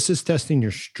 This is testing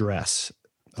your stress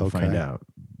to find out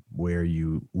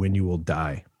when you will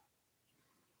die.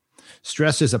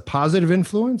 Stress is a positive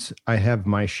influence. I have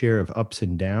my share of ups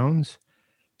and downs.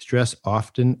 Stress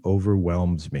often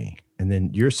overwhelms me. And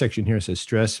then your section here says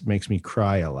stress makes me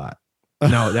cry a lot.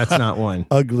 No, that's not one.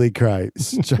 Ugly cry.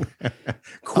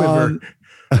 Quiver.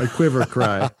 A quiver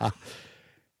cry.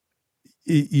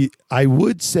 I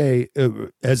would say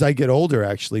as I get older,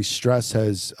 actually, stress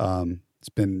has it's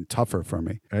been tougher for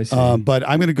me. I see. But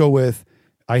I'm going to go with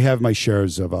I have my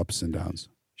shares of ups and downs.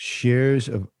 Shares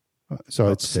of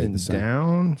ups and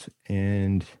downs,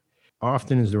 and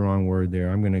often is the wrong word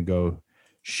there. I'm going to go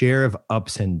share of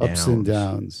ups and downs. Ups and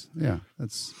downs. Yeah,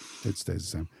 it stays the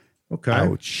same. Okay.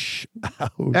 Ouch.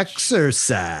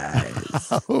 Exercise.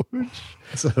 Ouch.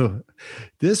 So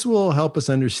this will help us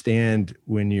understand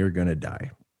when you're going to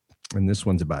die. And this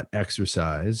one's about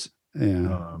exercise.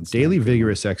 Yeah. Daily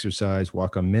vigorous exercise,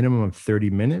 walk a minimum of 30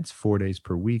 minutes, 4 days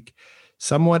per week.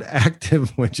 somewhat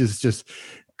active, which is just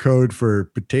code for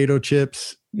potato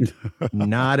chips.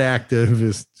 Not active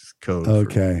is code.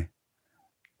 Okay.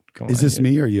 Is this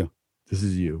me or you? This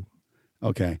is you.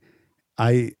 Okay.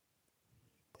 I'm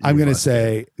going to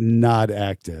say not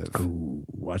active. Ooh,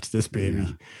 watch this, baby.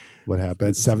 Yeah. What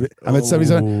happened? I'm at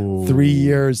 77. 3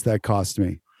 years that cost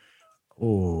me.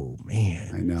 Oh,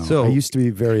 man. I know. So I used to be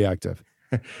very active.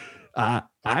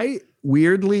 I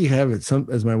weirdly have it.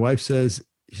 As my wife says,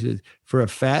 she says, for a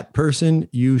fat person,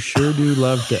 you sure do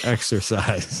love to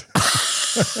exercise.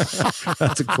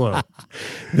 That's a quote.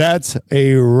 That's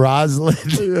a Rosalind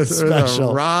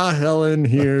special. A raw Helen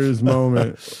Here's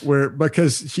moment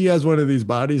because she has one of these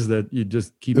bodies that you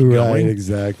just keep going. Right,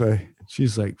 exactly.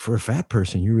 She's like, for a fat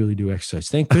person, you really do exercise.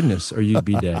 Thank goodness, or you'd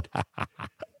be dead.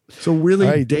 So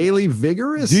really daily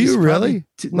vigorous? Do you really?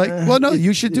 Well, no,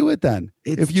 you should do it then.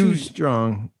 It's if too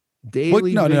strong.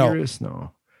 Daily vigorous?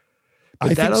 No.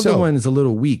 But that other one is a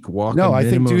little weak. No, I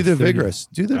think do the vigorous.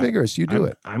 Do the vigorous. You do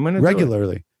it. I'm going to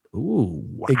regularly. Ooh,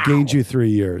 wow. It gained you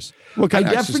 3 years. What kind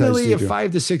of exercise do you do? I definitely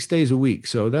 5 to 6 days a week.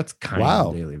 So that's kind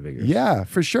of daily vigorous. Yeah,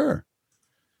 for sure.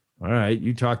 All right.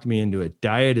 You talked me into it.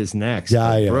 Diet is next.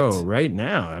 Diet. Bro, right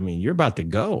now, I mean, you're about to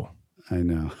go. I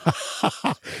know.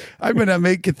 I'm going to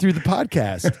make it through the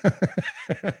podcast.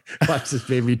 Watch this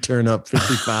baby turn up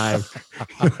 55.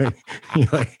 You're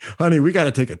like, honey, we got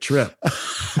to take a trip.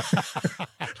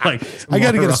 Like I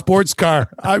got to get a sports car.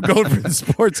 I'm going for the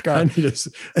sports car.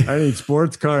 I need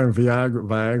sports car and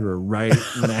Viagra right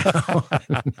now.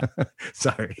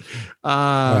 Sorry.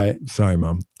 Right. Sorry,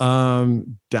 Mom.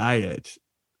 Diet.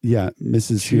 Yeah,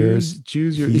 Mrs. Sears.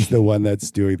 He's the one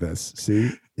that's doing this. See,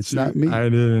 it's not me. I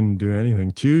didn't do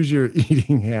anything. Choose your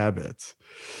eating habits.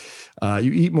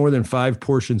 You eat more than 5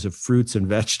 portions of fruits and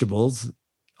vegetables.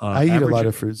 I eat a lot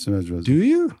of fruits and vegetables. Do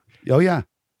you? Oh yeah.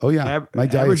 My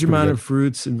average amount of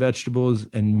fruits and vegetables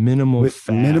and minimal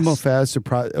fast. Minimal fast.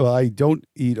 Well, I don't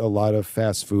eat a lot of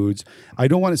fast foods. I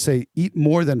don't want to say eat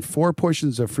more than 4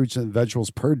 portions of fruits and vegetables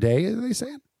per day. Are they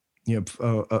saying?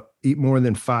 Eat more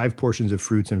than 5 portions of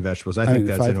fruits and vegetables. I think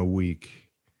that's in a week.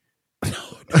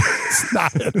 It's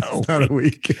not a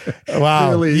week.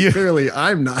 Wow. Clearly,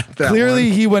 I'm not that. Clearly,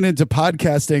 he went into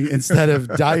podcasting instead of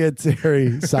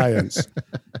dietary science.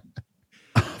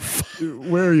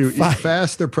 Where are you? Eat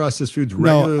fast or processed foods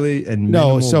regularly and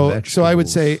minimal vegetables. So I would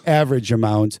say average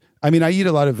amount. I mean, I eat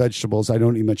a lot of vegetables. I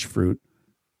don't eat much fruit.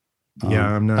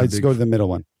 I'm not. I'd go to the middle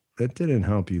one. That didn't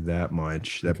help you that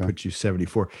much. That puts you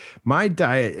 74. My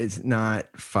diet is not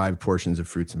 5 portions of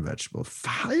fruits and vegetables.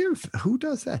 5? Who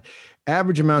does that?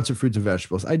 Average amounts of fruits and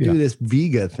vegetables. I do this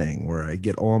Vega thing where I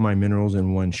get all my minerals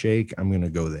in one shake. I'm going to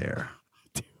go there.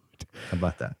 Dude. How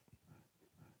about that?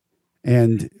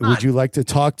 And would you like to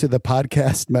talk to the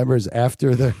podcast members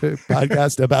after the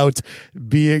podcast about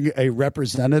being a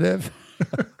representative?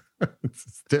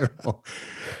 It's terrible.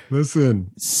 Listen.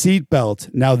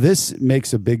 Seatbelt. Now, this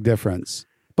makes a big difference.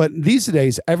 But these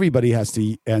days, everybody has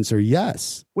to answer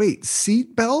yes. Wait,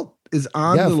 seatbelt is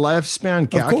on the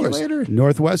lifespan calculator? Of course.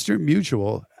 Northwestern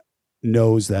Mutual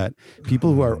knows that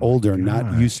people who are older are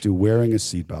not used to wearing a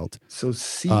seatbelt. So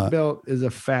seatbelt is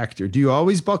a factor. Do you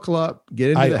always buckle up?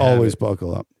 Get into I always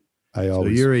buckle up. So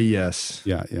you're a yes.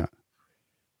 Yeah.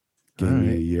 Give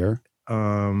me a year.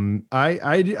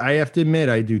 I have to admit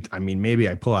I do. I mean, maybe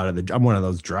I pull out of I'm one of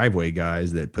those driveway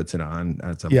guys that puts it on.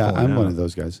 I'm one of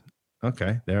those guys.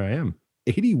 Okay, there I am.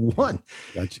 81.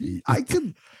 Gotcha. I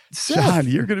could. John,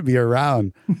 you're going to be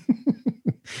around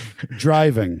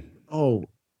driving. Oh,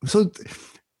 so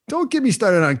don't get me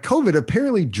started on COVID.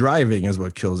 Apparently, driving is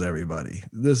what kills everybody.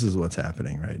 This is what's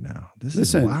happening right now. This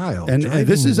is wild. And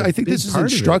this is, I think this is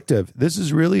instructive. This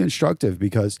is really instructive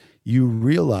because you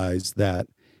realize that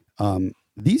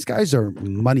these guys are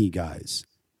money guys.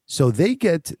 So they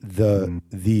get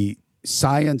the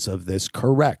science of this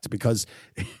correct because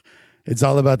it's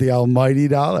all about the almighty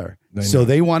dollar. So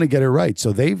they want to get it right.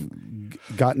 So they've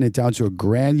gotten it down to a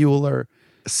granular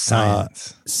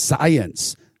science.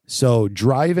 So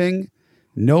driving,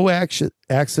 no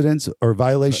accidents or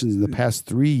violations in the past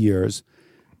 3 years.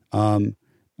 I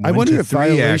wonder if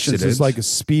violations is like a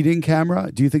speeding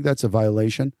camera. Do you think that's a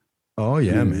violation? Oh,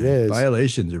 yeah, man. It is.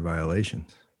 Violations are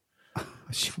violations.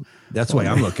 That's why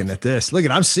I'm looking at this. Look,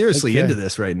 I'm seriously into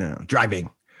this right now. Driving.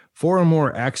 4 or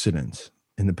more accidents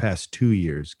in the past 2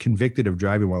 years. Convicted of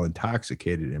driving while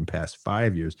intoxicated in past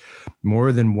 5 years.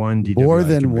 More than one DUI. More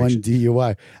than one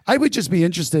DUI. I would just be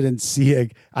interested in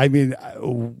seeing, I mean,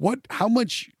 how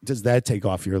much does that take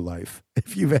off your life?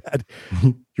 If you've had.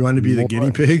 You want to be the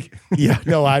guinea pig? Yeah,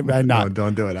 no, I'm not. No,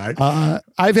 don't do it.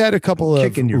 I've had a couple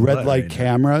of red light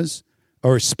cameras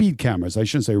or speed cameras. I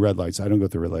shouldn't say red lights. I don't go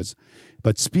through red lights.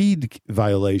 But speed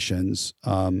violations,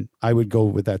 I would go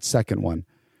with that second one.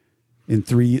 In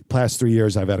past 3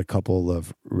 years, I've had a couple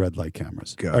of red light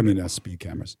cameras. Speed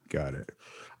cameras. Got it.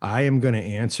 I am going to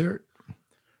answer.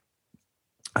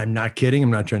 I'm not kidding.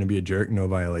 I'm not trying to be a jerk. No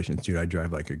violations, dude. I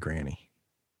drive like a granny.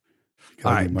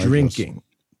 All right, drinking.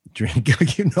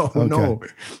 No.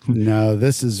 No,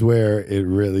 this is where it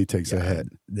really takes a hit.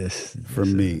 This for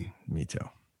me. Me too.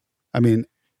 I mean,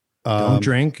 don't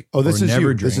drink. Oh, this is never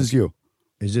you. Drink. This is you.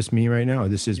 Is this me right now?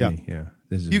 This is me. Yeah.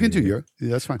 This is you me. can do your.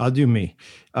 Yeah, that's fine. I'll do me.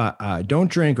 Don't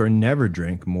drink or never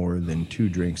drink more than 2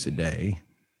 drinks a day.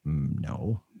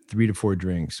 No. 3 to 4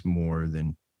 drinks more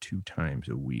than 2 times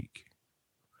a week.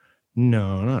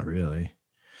 No, not really.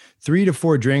 3 to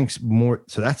 4 drinks more.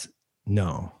 So that's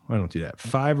no, I don't do that.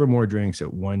 5 or more drinks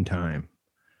at one time,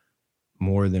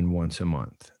 more than once a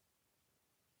month.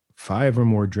 5 or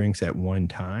more drinks at one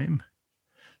time.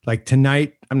 Like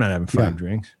tonight, I'm not having 5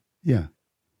 drinks. Yeah.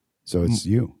 So it's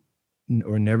you.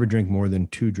 Or never drink more than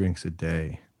 2 drinks a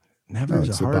day. Never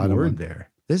is a hard word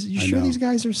there. You sure these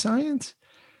guys are science?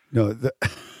 No.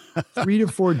 3 to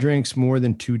 4 drinks more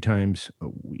than 2 times a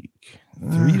week.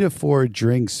 3 to 4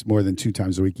 drinks more than 2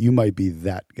 times a week. You might be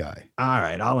that guy. All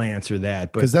right, I'll answer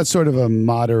that. Because that's sort of a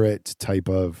moderate type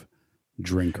of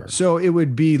drinker. So it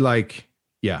would be like,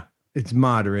 yeah, it's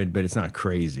moderate, but it's not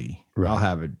crazy. Right. I'll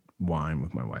have a wine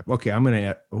with my wife. Okay, I'm going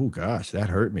to, oh gosh, that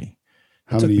hurt me.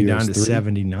 It took me down to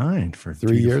 79 for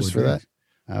 3 years for drinks.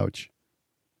 That. Ouch.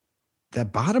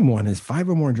 That bottom one is 5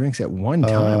 or more drinks at one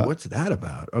time. What's that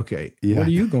about? Okay. Yeah. What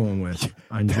are you going with?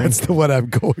 That's the one I'm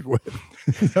going with.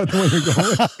 Is that the one you're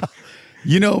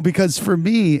going with? Because for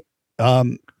me,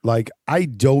 I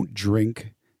don't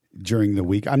drink during the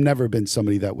week. I've never been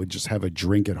somebody that would just have a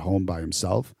drink at home by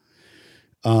himself.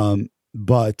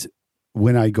 But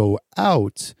when I go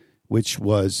out, which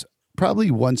was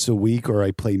probably once a week, or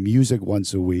I play music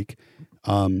once a week,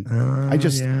 I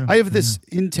have this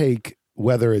intake,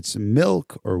 whether it's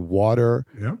milk or water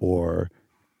or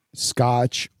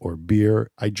scotch or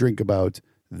beer. I drink about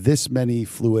this many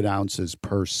fluid ounces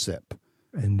per sip.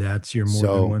 And that's your more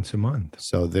than once a month.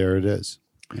 So there it is.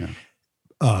 Yeah.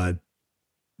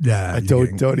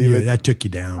 That took you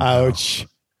down. Ouch.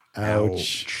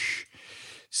 Ouch.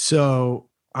 So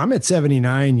I'm at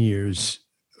 79 years.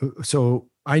 So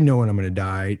I know when I'm going to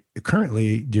die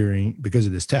currently because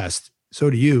of this test.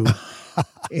 So do you.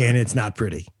 And it's not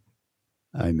pretty.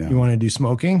 I know. You want to do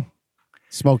smoking?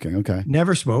 Smoking. Okay.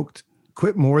 Never smoked.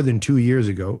 Quit more than 2 years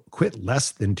ago. Quit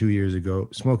less than 2 years ago.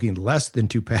 Smoking less than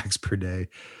 2 packs per day.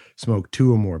 Smoke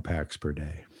 2 or more packs per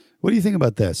day. What do you think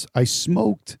about this? I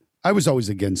was always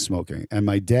against smoking. And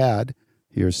my dad,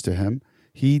 here's to him,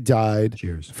 he died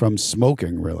from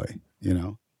smoking, really,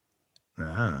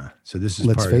 So this is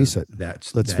Let's face it.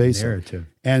 That's Let's that face narrative.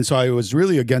 It. And so I was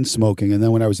really against smoking. And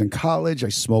then when I was in college, I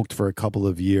smoked for a couple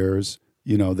of years,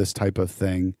 this type of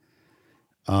thing.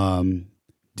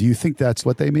 Do you think that's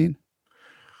what they mean?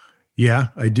 Yeah,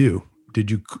 I do. Did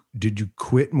you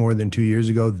quit more than 2 years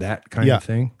ago? That kind of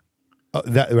thing?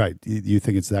 That right. You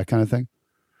think it's that kind of thing?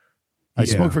 I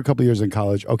smoked for a couple of years in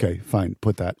college. Okay, fine.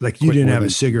 Put that. Like you didn't have a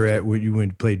cigarette when you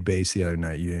went and played bass the other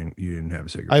night. You didn't have a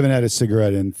cigarette. I haven't had a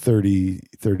cigarette in 30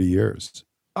 years.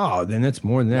 Oh, then that's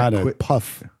more than that. Not a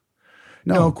puff.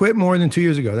 No, quit more than 2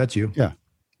 years ago. That's you. Yeah.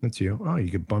 That's you. Oh,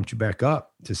 you could bump you back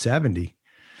up to 70.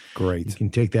 Great. You can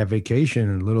take that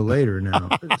vacation a little later now.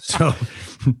 So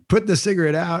put the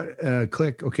cigarette out,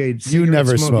 click. Okay. You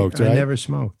never smoked, right? I never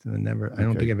smoked. I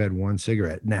don't think I've had one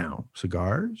cigarette. Now,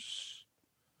 cigars?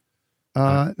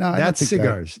 No, that's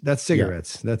cigars. That's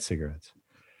cigarettes. Yeah. That's cigarettes.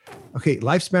 Okay.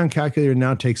 Lifespan calculator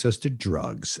now takes us to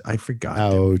drugs. I forgot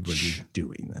that we were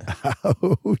doing that.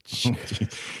 Ouch.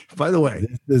 By the way,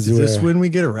 is this when we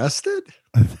get arrested?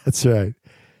 That's right.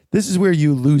 This is where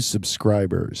you lose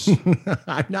subscribers.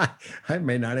 I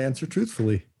may not answer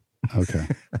truthfully. Okay.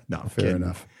 No, fair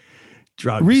enough.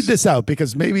 Drugs. Read this out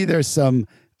because maybe there's some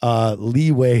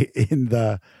leeway in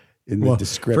the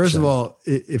description. First of all,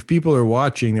 if people are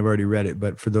watching, they've already read it.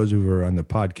 But for those who are on the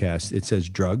podcast, it says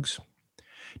drugs.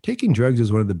 Taking drugs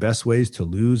is one of the best ways to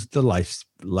lose the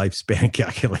lifespan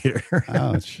calculator.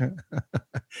 Ouch.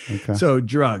 Okay. So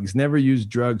drugs. Never use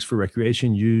drugs for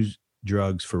recreation. Use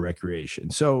drugs for recreation.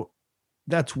 So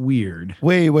that's weird.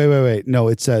 Wait. No,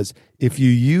 it says if you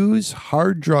use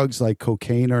hard drugs like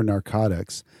cocaine or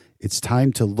narcotics, it's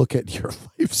time to look at your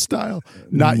lifestyle,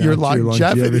 not your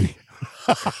longevity.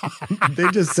 They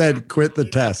just said quit the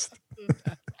test.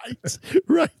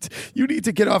 Right. You need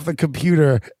to get off the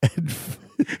computer and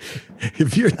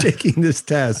if you're taking this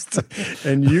test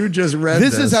and you just read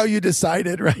this is how you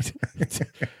decided, right?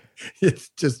 It's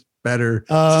just better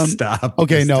stop.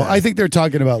 Okay, no, test. I think they're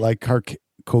talking about like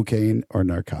cocaine or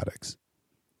narcotics.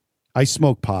 I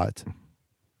smoke pot.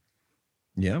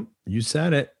 Yeah, you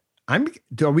said it.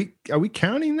 Are we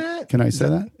counting that? Can I say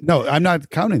that? No, I'm not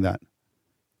counting that.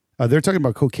 They're talking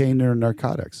about cocaine or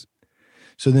narcotics.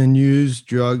 So then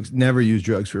never use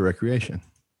drugs for recreation.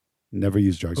 Never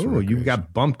use drugs for Oh, recreation. you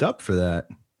got bumped up for that.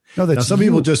 No, that's some you.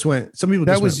 people just went. Some people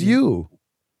that was you.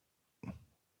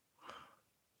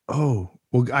 Oh,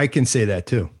 well, I can say that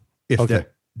too. If Okay.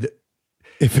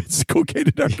 If it's cocaine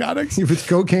and narcotics. If it's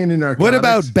cocaine and narcotics. What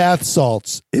about bath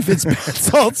salts? If it's bath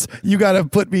salts, you got to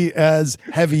put me as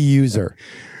heavy user.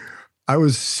 I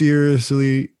was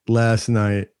seriously last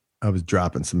night. I was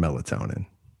dropping some melatonin.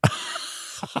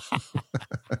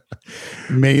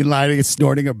 Mainlining,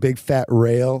 snorting a big fat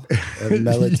rail of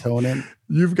melatonin.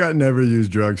 You've got never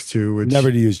used drugs too. Which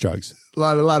never to use drugs. A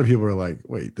lot of people are like,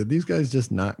 wait, did these guys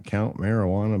just not count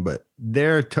marijuana? But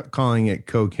they're calling it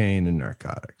cocaine and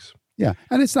narcotics. Yeah.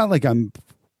 And it's not like I'm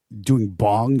doing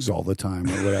bongs all the time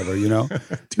or whatever, you know?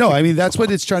 No, I mean, that's what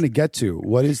it's trying to get to.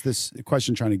 What is this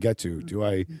question trying to get to? Do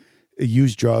I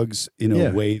use drugs in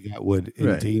a way that would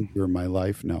endanger my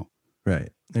life? No. Right.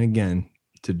 And again,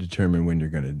 to determine when you're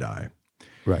going to die.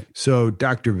 Right. So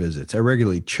doctor visits. I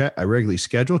regularly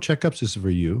schedule checkups. This is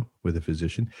for you with a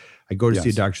physician. I go to see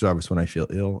a doctor's office when I feel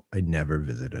ill. I never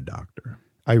visit a doctor.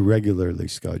 I regularly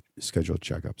schedule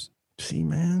checkups. See,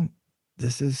 man,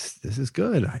 this is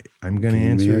good. I'm going to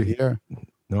answer here.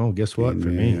 No, guess what? For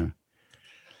me,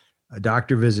 a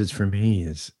doctor visits for me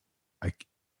is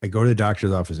I go to the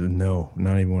doctor's office. And no,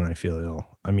 not even when I feel ill.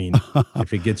 I mean,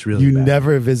 if it gets really you bad.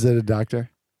 Never visit a doctor?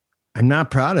 I'm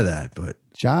not proud of that, but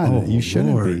John, you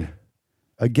shouldn't be.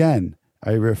 Again,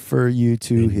 I refer you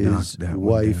to his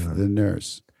wife, the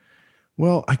nurse.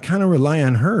 Well, I kind of rely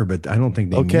on her, but I don't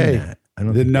think they mean that. I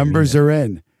don't. The numbers are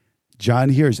in. John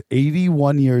here is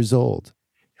 81 years old.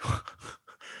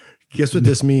 Guess what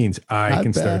this means? I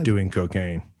can start doing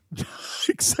cocaine.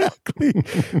 Exactly.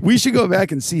 We should go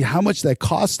back and see how much that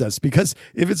cost us, because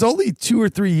if it's only 2 or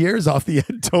 3 years off the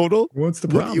end total, what's the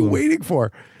problem? What are you waiting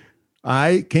for?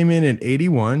 I came in at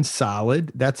 81,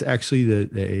 solid. That's actually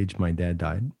the age my dad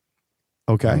died.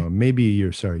 Okay. Maybe a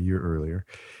year earlier.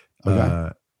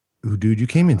 Okay. Dude, you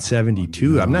came in 72.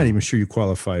 No. I'm not even sure you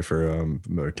qualify for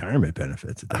retirement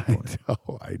benefits at that point.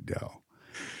 I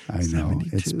know.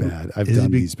 It's bad. I've done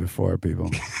these before,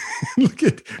 people. Look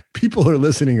at people are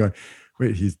listening going,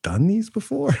 wait, he's done these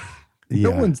before? Yeah,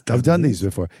 no one's done I've done these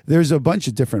before. There's a bunch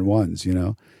of different ones, you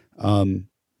know.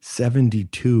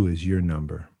 72 is your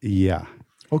number. Yeah.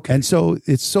 Okay. And so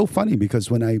it's so funny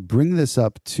because when I bring this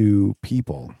up to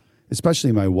people,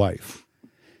 especially my wife,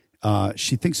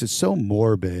 she thinks it's so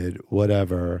morbid,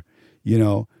 whatever, you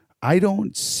know. I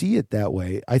don't see it that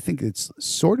way. I think it's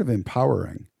sort of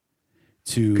empowering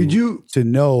to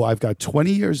know I've got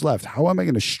 20 years left. How am I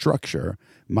going to structure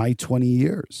my 20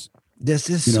 years?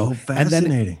 This is so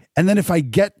fascinating. And then if I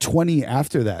get 20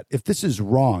 after that, if this is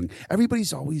wrong,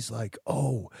 everybody's always like,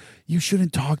 oh, you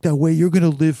shouldn't talk that way. You're going to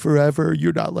live forever.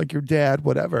 You're not like your dad,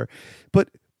 whatever. But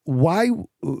why?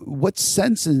 What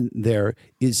sense in there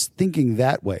is thinking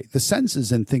that way? The sense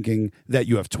is in thinking that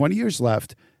you have 20 years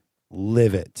left,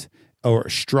 live it or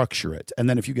structure it. And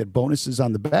then if you get bonuses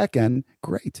on the back end,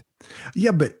 great.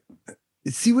 Yeah, but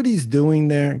see what he's doing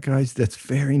there, guys? That's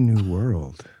very new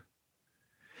world.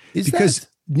 Because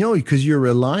your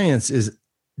reliance is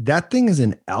that thing is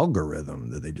an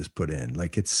algorithm that they just put in.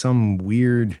 Like it's some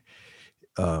weird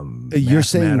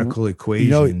mathematical equation.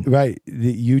 You know, right.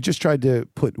 You just tried to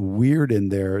put weird in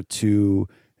there to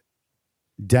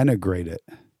denigrate it.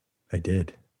 I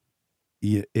did.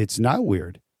 It's not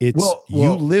weird. It's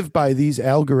you live by these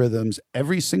algorithms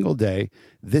every single day.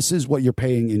 This is what you're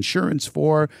paying insurance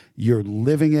for. You're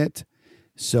living it.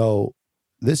 So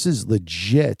this is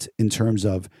legit in terms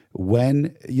of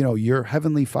when, you know, your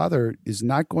heavenly Father is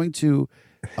not going to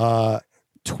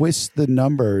twist the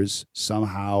numbers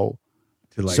somehow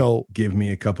to give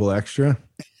me a couple extra.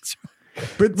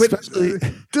 But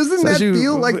doesn't that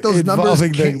feel like those numbers?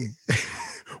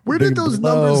 Where did those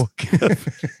numbers?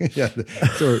 Yeah,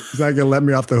 so it's not gonna let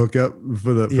me off the hook up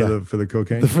for the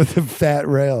cocaine, for the fat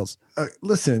rails.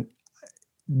 Listen,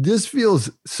 this feels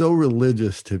so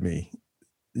religious to me.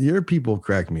 Your people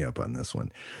crack me up on this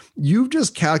one. You've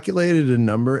just calculated a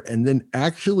number and then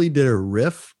actually did a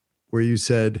riff where you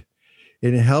said,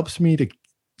 "It helps me to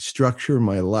structure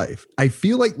my life." I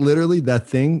feel like literally that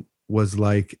thing was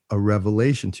like a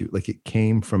revelation to you, like it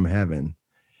came from heaven.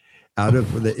 Out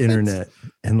of the internet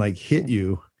and like hit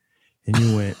you and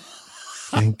you went,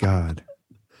 thank God.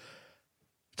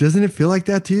 Doesn't it feel like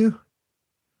that to you?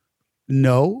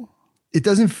 No, it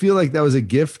doesn't feel like that was a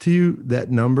gift to you, that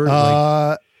number.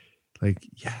 Like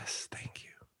yes, thank you.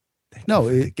 No,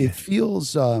 it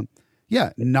feels,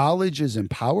 knowledge is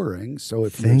empowering. So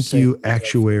if thank you,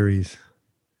 actuaries.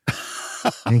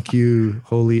 Thank you,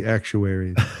 holy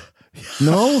actuaries.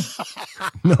 No.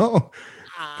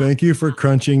 Thank you for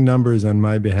crunching numbers on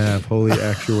my behalf, holy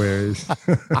actuaries.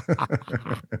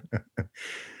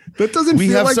 That doesn't we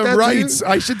feel have like some that rights.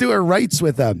 I should do a rights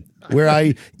with them where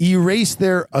I erase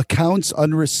their accounts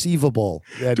unreceivable.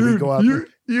 And dude, we go out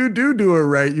you do it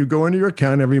right. You go into your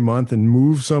account every month and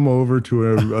move some over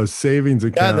to a savings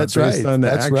account that's based right. on the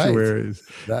That's actuaries.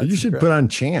 Right. You should put on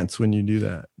chance when you do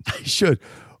that. I should.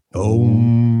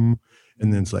 And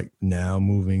then it's like now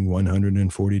moving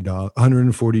 $140,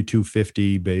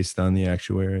 $142.50 based on the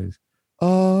actuaries.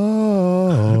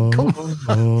 Oh, come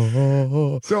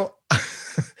on. So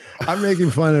I'm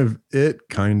making fun of it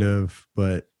kind of,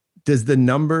 but does the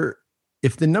number,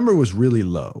 if the number was really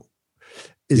low,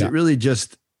 is it really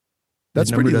just,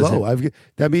 that's pretty low.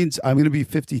 That means I'm going to be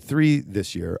 53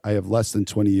 this year. I have less than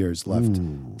 20 years left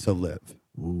to live.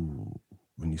 Ooh,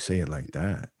 when you say it like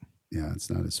that. Yeah, it's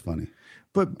not as funny.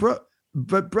 But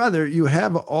brother, you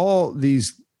have all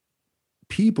these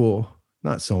people,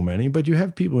 not so many, but you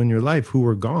have people in your life who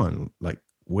were gone like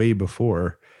way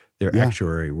before their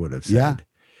actuary would have said. Yeah.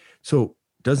 So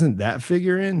doesn't that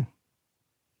figure in?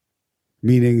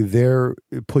 Meaning they're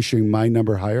pushing my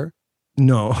number higher?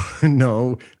 No.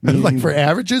 Meaning, like for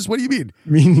averages? What do you mean?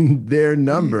 Meaning their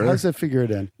number. How does that figure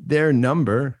it in? Their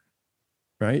number,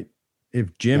 right?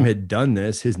 If Jim had done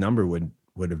this, his number would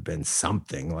have been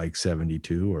something like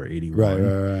 72 or 81.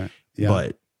 Right. Yeah.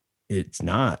 But it's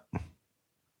not.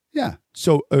 Yeah.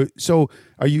 So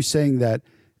are you saying that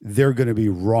they're going to be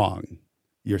wrong?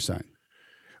 You're saying?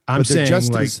 I'm saying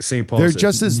like St. Paul they're said,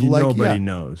 just as nobody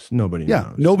knows. Nobody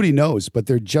knows. Nobody knows, but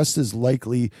they're just as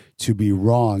likely to be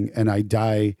wrong and I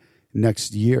die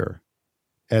next year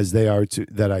as they are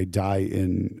that I die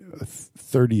in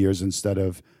 30 years instead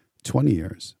of 20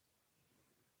 years.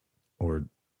 Or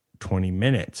 20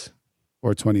 minutes.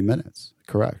 Or 20 minutes.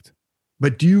 Correct.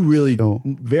 But do you really,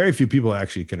 very few people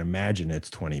actually can imagine it's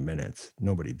 20 minutes.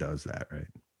 Nobody does that, right?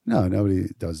 No, nobody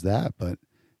does that. But,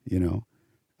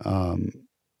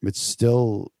 it's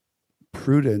still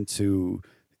prudent to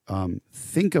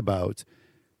think about,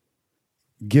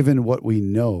 given what we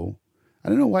know. I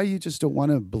don't know why you just don't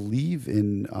want to believe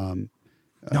in.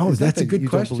 No, that's a good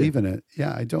question. Don't believe in it.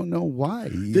 Yeah, I don't know why.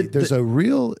 There's a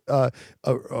real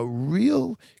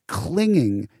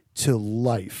clinging to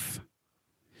life,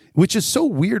 which is so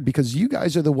weird because you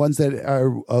guys are the ones that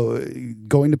are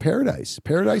going to paradise.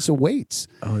 Paradise awaits.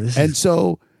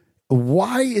 So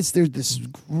why is there this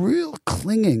real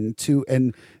clinging to,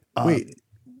 and wait,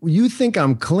 you think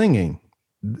I'm clinging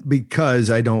because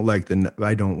I don't want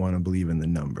to believe in the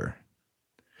number.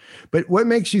 But what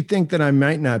makes you think that I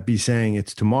might not be saying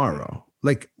it's tomorrow?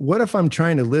 Like, what if I'm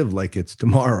trying to live like it's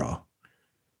tomorrow?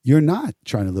 You're not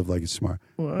trying to live like it's tomorrow.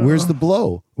 Well, where's the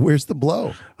blow?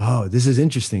 Oh, this is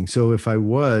interesting. So if I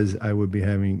was, I would be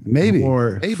having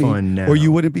more fun now. Or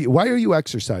you wouldn't be. Why are you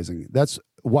exercising?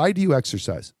 Why do you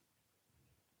exercise?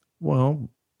 Well,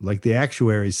 like the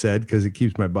actuary said, because it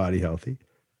keeps my body healthy.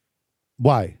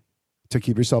 Why? To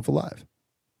keep yourself alive.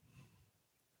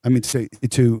 I mean, to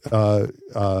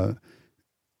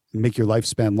make your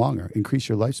lifespan longer, increase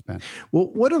your lifespan.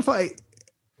 Well, what if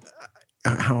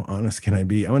how honest can I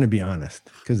be? I want to be honest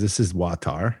because this is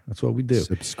Watar. That's what we do.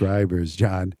 Subscribers,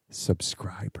 John.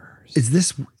 Subscribers. Is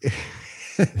this?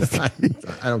 I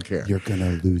don't care. You're going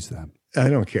to lose them. I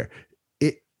don't care.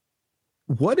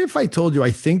 What if I told you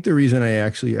I think the reason I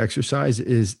actually exercise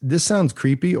is, this sounds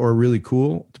creepy or really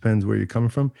cool, depends where you're coming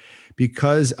from,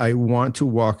 because I want to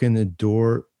walk in the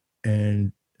door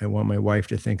and I want my wife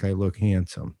to think I look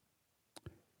handsome.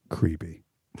 Creepy.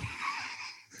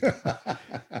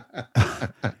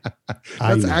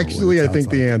 That's actually, I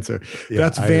think, the answer. Yeah,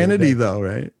 that's vanity though,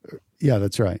 right? Yeah,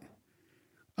 that's right.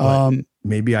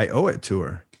 Maybe I owe it to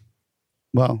her.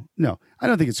 Well, no, I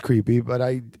don't think it's creepy, but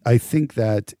I think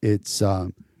that it's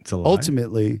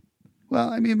ultimately, well,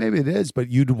 I mean, maybe it is, but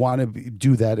you'd want to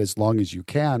do that as long as you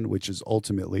can, which is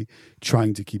ultimately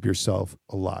trying to keep yourself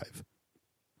alive.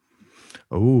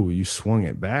 Oh, you swung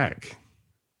it back.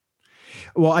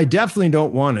 Well, I definitely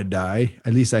don't want to die.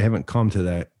 At least I haven't come to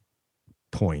that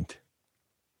point.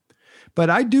 But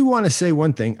I do want to say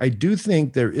one thing. I do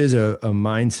think there is a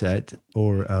mindset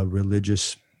or a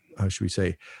religious, how should we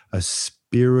say, a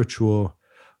spiritual,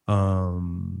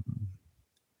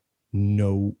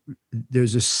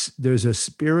 there's a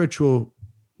spiritual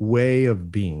way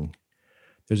of being.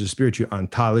 There's a spiritual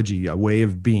ontology, a way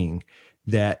of being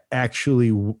that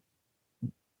actually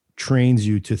trains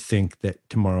you to think that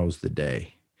tomorrow's the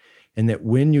day. And that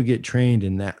when you get trained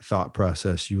in that thought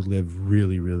process, you live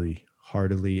really, really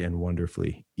heartily and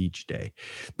wonderfully each day.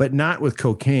 But not with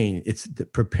cocaine. It's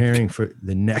preparing for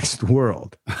the next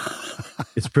world.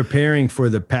 It's preparing for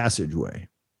the passageway.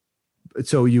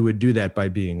 So you would do that by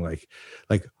being like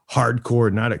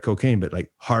hardcore, not at cocaine, but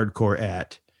like hardcore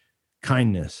at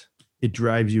kindness. It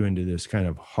drives you into this kind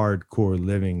of hardcore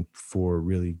living for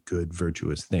really good,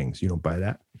 virtuous things. You don't buy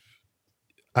that?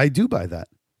 I do buy that.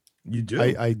 You do?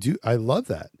 I do. I love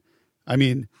that. I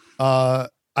mean, I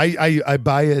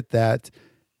buy it that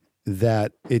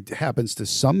it happens to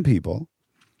some people,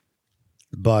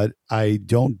 but I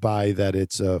don't buy that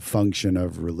it's a function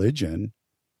of religion.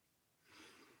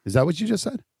 Is that what you just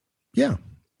said? Yeah.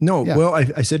 No, Yeah. Well,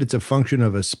 I said it's a function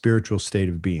of a spiritual state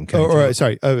of being.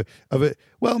 Sorry. Of it.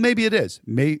 Well, maybe it is.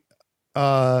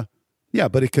 Yeah,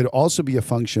 but it could also be a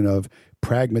function of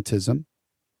pragmatism.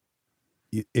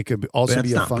 It could also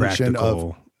be a function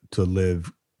of to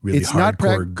live really it's not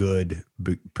hardcore good,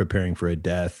 preparing for a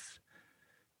death.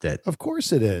 That of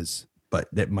course it is, but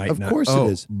that might not. Of course it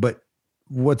is. But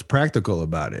what's practical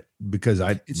about it? Because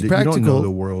you don't know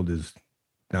the world is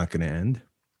not going to end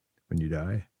when you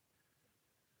die.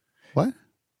 What?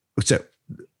 So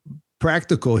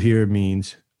practical here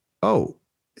means, for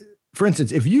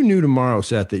instance, if you knew tomorrow,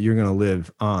 Seth, that you're going to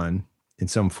live on in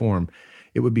some form,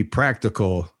 it would be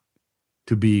practical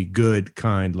to be good,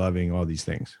 kind, loving, all these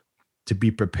things, to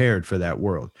be prepared for that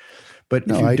world. But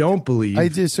if you don't believe... I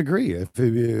disagree.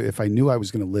 If I knew I was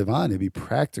going to live on, it'd be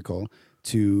practical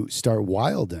to start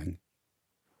wilding.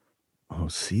 Oh,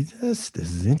 see this?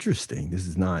 This is interesting. This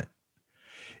is not...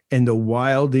 And the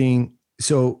wilding...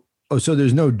 So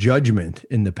there's no judgment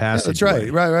in the passage. Yeah,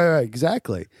 that's right. Right.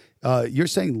 Exactly. You're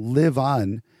saying live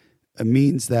on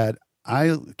means that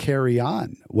I carry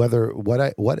on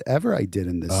whatever I did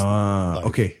in this life.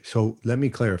 Okay. So let me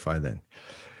clarify then.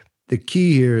 The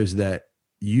key here is that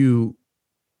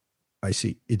I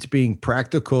see it's being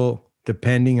practical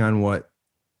depending on what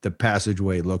the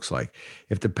passageway looks like.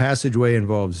 If the passageway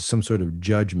involves some sort of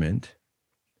judgment,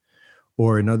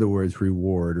 or in other words,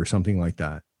 reward or something like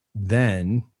that,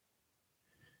 then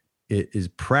it is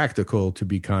practical to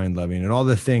be kind, loving, and all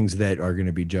the things that are going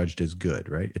to be judged as good,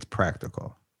 right? It's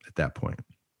practical at that point.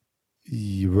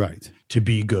 You're right. To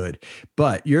be good.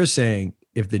 But you're saying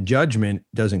if the judgment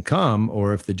doesn't come,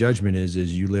 or if the judgment is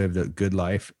you lived a good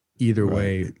life, either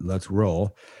way, let's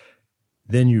roll,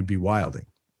 then you'd be wilding.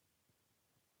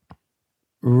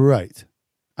 Right.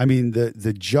 I mean,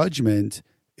 the judgment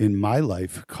in my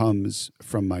life comes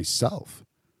from myself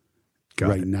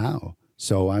now.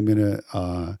 So I'm going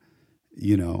to,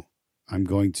 I'm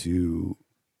going to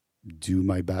do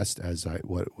my best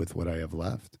with what I have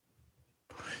left.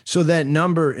 So that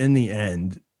number in the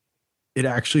end, it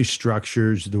actually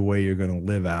structures the way you're going to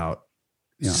live out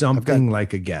something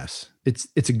like a guess. It's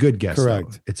a good guess.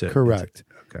 Correct. Though. Correct.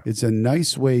 It's a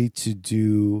nice way to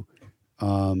do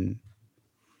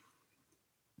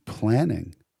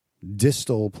planning,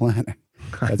 distal planning.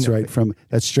 That's right.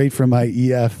 That's straight from my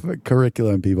EF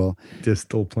curriculum, people.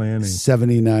 Distal planning.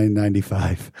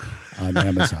 $79.95 on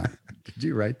Amazon. Did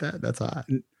you write that? That's hot.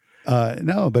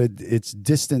 No, but it's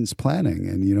distance planning,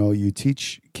 and you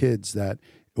teach kids that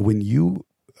when you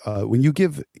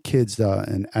give kids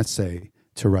an essay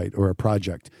to write or a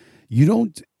project, you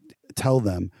don't tell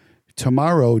them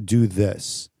tomorrow do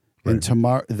this, and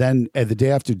then the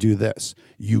day after do this.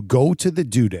 You go to the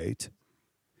due date,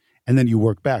 and then you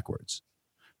work backwards.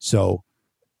 So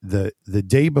the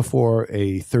day before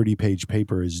a 30-page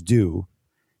paper is due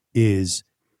is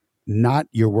not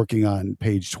you're working on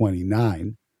page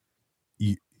 29.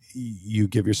 You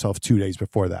give yourself 2 days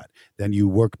before that. Then you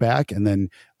work back, and then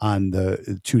on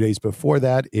the 2 days before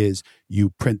that is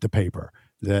you print the paper.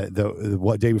 The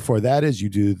what day before that is you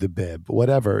do the bib,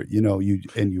 whatever, you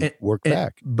work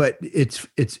back. But it's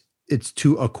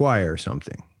to acquire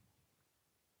something.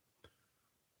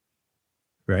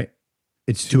 Right?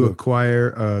 It's to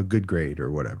acquire a good grade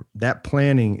or whatever. That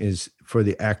planning is for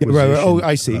the acquisition. Right. Oh,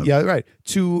 I see. Right.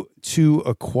 To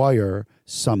acquire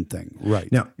something. Right.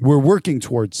 Now we're working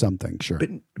towards something. Sure.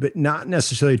 But not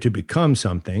necessarily to become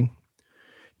something.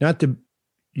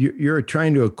 You're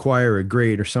trying to acquire a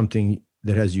grade or something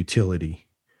that has utility.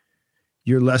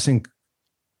 Your lesson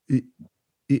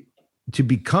to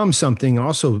become something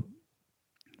also,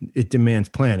 it demands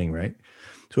planning, right?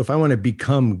 So if I want to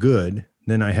become good,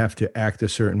 then I have to act a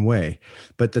certain way.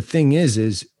 But the thing is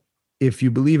if you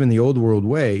believe in the old world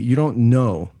way, you don't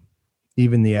know,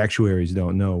 even the actuaries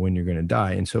don't know when you're going to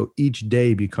die. And so each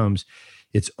day becomes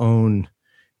its own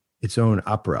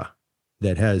opera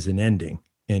that has an ending.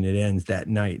 and it ends that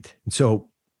night. And so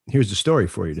here's the story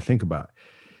for you to think about.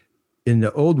 In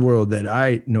the old world that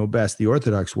I know best, the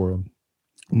Orthodox world,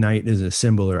 night is a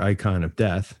symbol or icon of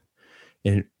death.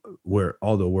 And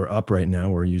although we're up right now,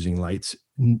 we're using lights.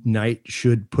 Night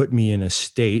should put me in a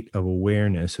state of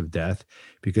awareness of death,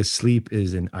 because sleep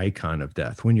is an icon of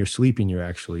death. When you're sleeping, you're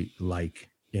actually like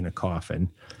in a coffin.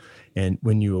 And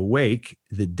when you awake,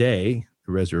 the day,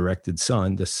 the resurrected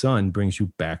sun, the sun brings you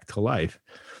back to life.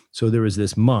 So there was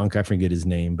this monk, I forget his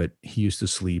name, but he used to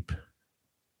sleep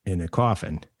in a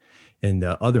coffin. And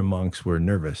the other monks were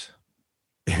nervous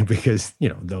because,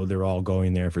 though they're all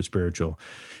going there for spiritual,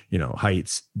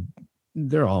 heights,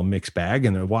 they're all mixed bag,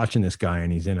 and they're watching this guy,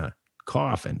 and he's in a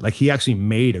coffin. Like, he actually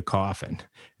made a coffin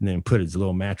and then put his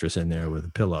little mattress in there with a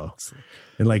pillow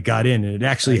and like got in, and it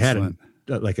actually had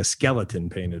a skeleton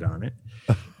painted on it.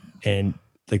 And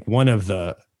like one of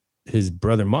his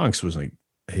brother monks was like,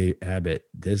 "Hey, Abbot,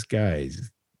 this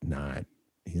guy's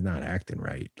he's not acting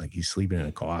right. Like, he's sleeping in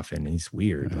a coffin and he's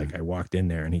weird." Like, I walked in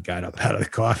there and he got up out of the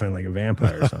coffin like a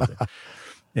vampire or something.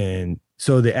 And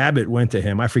so the abbot went to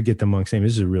him. I forget the monk's name.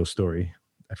 This is a real story.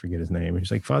 I forget his name.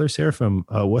 He's like, "Father Seraphim,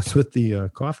 what's with the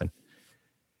coffin?"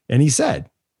 And he said,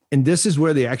 and this is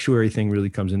where the actuary thing really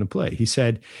comes into play. He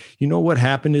said, what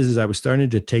happened is I was starting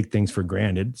to take things for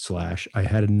granted, / I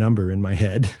had a number in my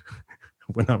head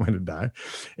when I'm going to die.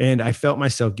 And I felt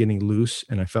myself getting loose,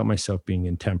 and I felt myself being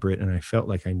intemperate, and I felt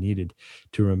like I needed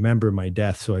to remember my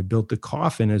death. So I built the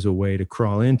coffin as a way to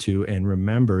crawl into and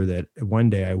remember that one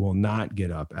day I will not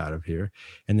get up out of here,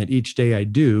 and that each day I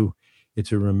do,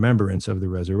 it's a remembrance of the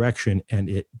resurrection, and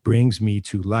it brings me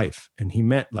to life. And he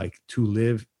meant like to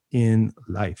live in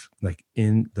life, like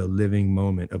in the living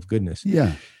moment of goodness.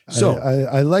 Yeah. So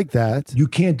I like that. You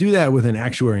can't do that with an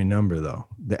actuary number, though.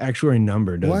 The actuary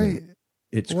number doesn't.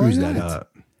 It screws that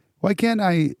up. Why can't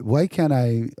I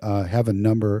have a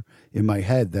number in my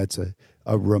head that's a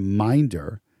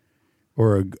reminder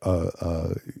or a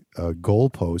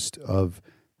goalpost of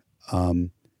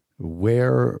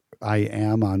where I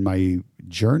am on my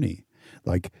journey?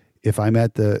 Like, if I'm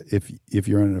at if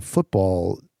you're on a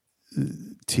football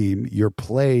team, your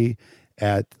play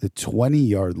at the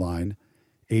 20-yard line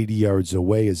 80 yards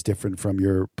away is different from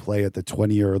your play at the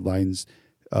 20-yard lines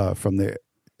from the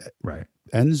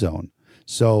end zone.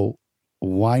 So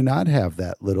why not have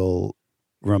that little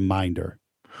reminder?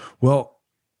 Well,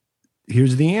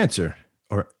 here's the answer,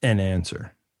 or an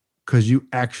answer, because you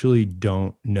actually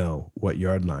don't know what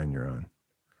yard line you're on.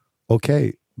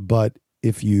 Okay, but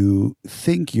if you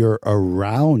think you're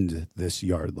around this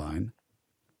yard line,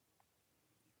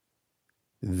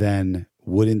 then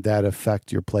wouldn't that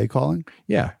affect your play calling?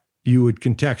 Yeah, you would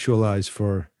contextualize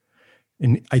for,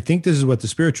 and I think this is what the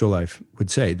spiritual life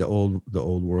would say. The old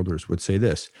worlders would say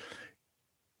this.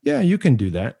 Yeah, you can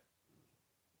do that.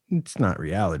 It's not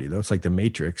reality, though. It's like the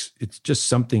Matrix. It's just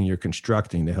something you're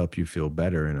constructing to help you feel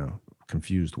better in a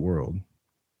confused world.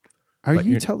 Are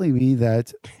you telling me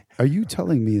that? Are you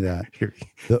telling me that?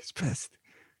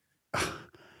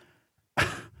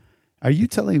 Are you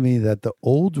telling me that the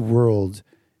old world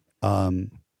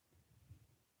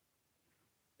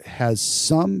has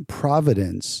some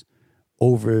providence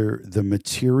over the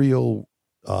material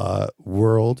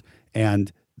world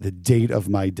and the date of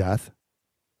my death?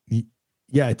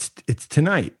 Yeah, it's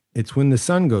tonight. It's when the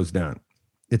sun goes down.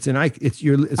 I'm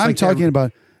like talking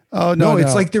about. Oh no,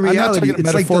 it's like the reality.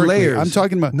 It's like the layers. I'm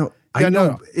talking about. No, I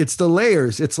know. It's the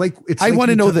layers. It's like. I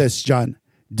want to know this, John.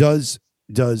 Does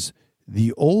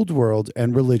the old world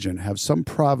and religion have some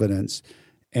providence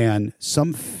and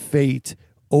some fate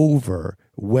over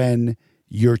when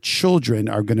your children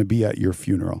are going to be at your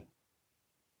funeral?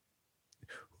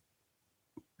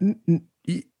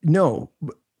 No.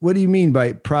 What do you mean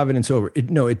by providence over?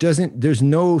 It doesn't. There's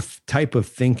no type of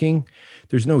thinking.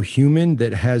 There's no human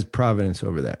that has providence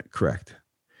over that. Correct.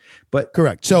 But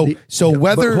correct. So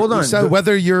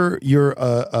whether you're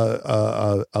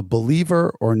a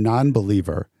believer or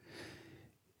non-believer,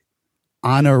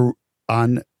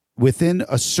 on within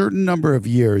a certain number of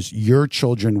years, your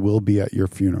children will be at your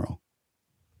funeral.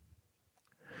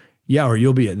 Yeah, or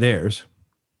you'll be at theirs.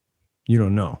 You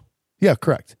don't know. Yeah,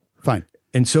 correct. Fine.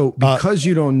 And so because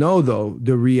you don't know, though,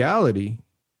 the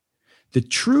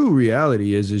true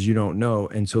reality is you don't know.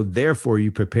 And so therefore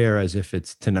you prepare as if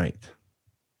it's tonight.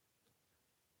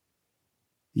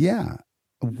 Yeah.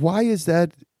 Why is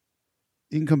that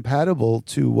incompatible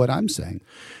to what I'm saying?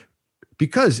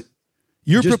 Because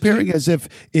you're preparing as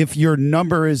if your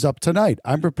number is up tonight.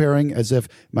 I'm preparing as if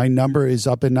my number is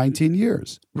up in 19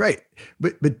 years. Right.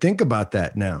 But think about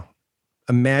that now.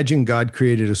 imagine God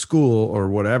created a school or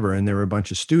whatever, and there were a bunch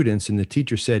of students, and the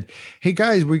teacher said, "Hey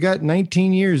guys, we got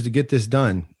 19 years to get this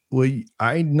done." Well,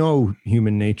 I know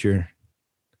human nature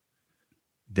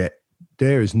that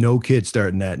there is no kid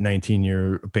starting that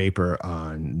 19-year paper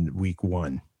on week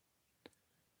 1.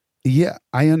 Yeah,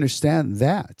 I understand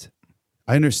that.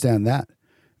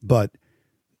 But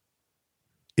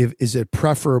is it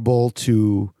preferable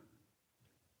to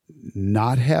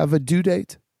not have a due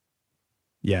date?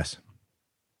 Yes.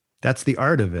 That's the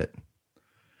art of it.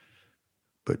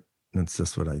 But that's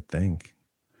just what I think.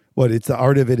 What, it's the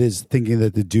art of it is thinking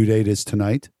that the due date is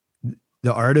tonight?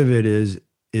 The art of it is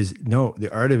the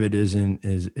art of it is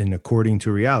in according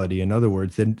to reality. In other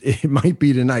words, then it might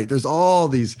be tonight. There's all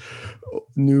these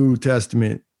New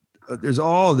Testament, there's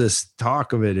all this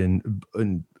talk of it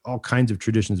in all kinds of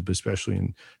traditions, but especially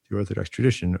in the Orthodox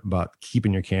tradition, about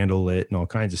keeping your candle lit and all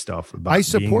kinds of stuff. About I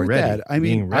support that. I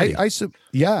mean, I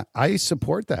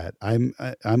support that.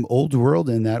 I'm old world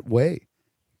in that way.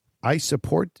 I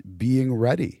support being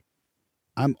ready.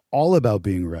 I'm all about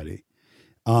being ready.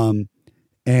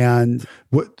 And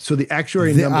what? So the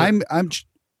actuary number.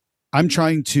 I'm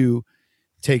trying to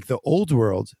take the old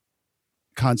world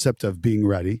concept of being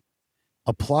ready,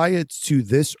 apply it to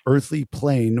this earthly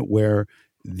plane where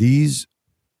these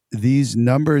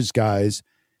numbers guys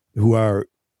who are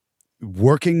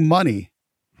working money.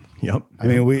 Yep. I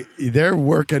mean, they're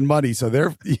working money. So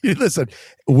listen,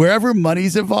 wherever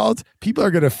money's involved, people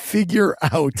are going to figure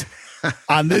out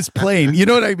on this plane. You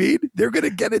know what I mean? They're going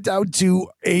to get it down to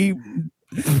a.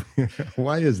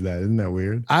 Why is that? Isn't that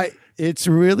weird? It's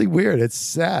really weird. It's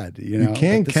sad. You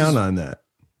can count on that.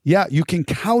 Yeah, you can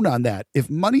count on that. If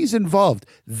money's involved,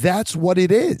 that's what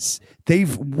it is.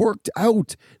 They've worked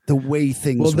out the way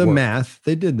things work. Math.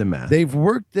 They did the math.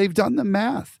 They've done the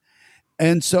math.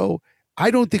 And so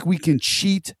I don't think we can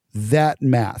cheat that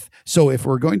math. So if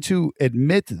we're going to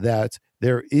admit that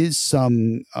there is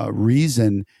some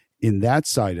reason in that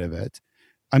side of it,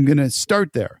 I'm going to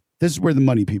start there. This is where the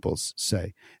money people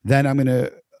say. Then I'm going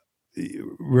to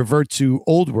revert to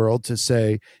old world to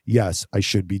say, yes, I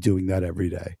should be doing that every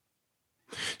day.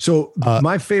 So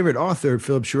my favorite author,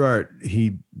 Philip Sherrard,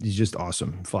 he's just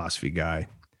awesome. Philosophy guy,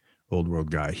 old world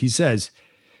guy. He says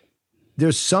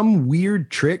there's some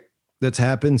weird trick that's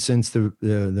happened since the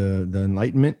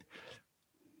Enlightenment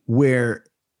where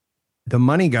the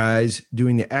money guys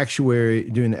doing the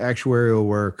actuarial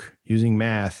work using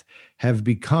math have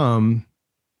become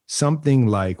something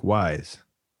like wise.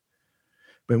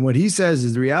 But what he says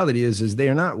is the reality is they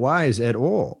are not wise at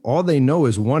all. All they know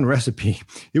is one recipe.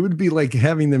 It would be like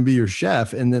having them be your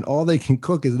chef, and then all they can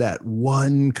cook is that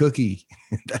one cookie.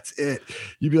 That's it.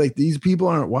 You'd be like, these people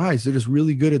aren't wise. They're just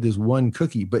really good at this one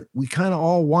cookie. But we kind of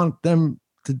all want them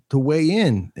to weigh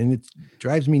in, and it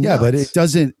drives me nuts. Yeah,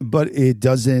 but it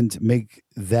doesn't make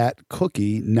that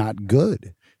cookie not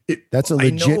good. That's a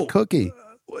legit cookie.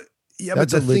 Yeah,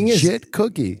 that's but the a thing legit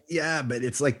cookie. Yeah, but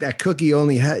it's like that cookie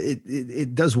only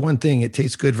it does one thing. It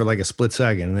tastes good for like a split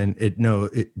second, and then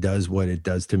it does what it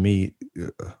does to me.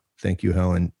 Thank you,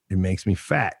 Helen. It makes me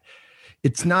fat.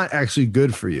 It's not actually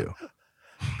good for you.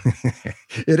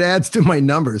 It adds to my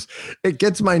numbers. It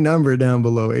gets my number down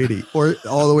below 80 or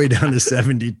all the way down to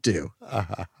 72.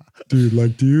 Dude,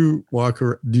 like, do you walk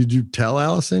around? Did you tell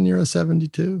Allison you're a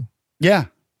 72? Yeah.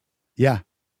 Yeah.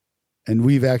 And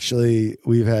we've had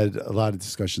a lot of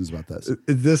discussions about this.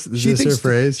 Is this her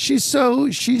phrase? She's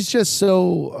just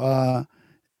so,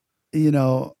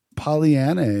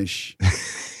 Pollyanna-ish.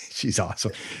 She's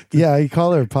awesome. Yeah, I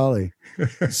call her Polly.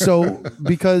 So,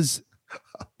 because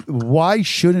why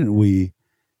shouldn't we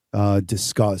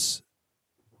discuss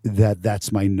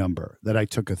that's my number, that I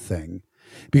took a thing?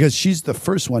 Because she's the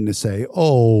first one to say,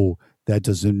 oh, that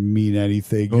doesn't mean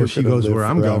anything. Oh, she goes where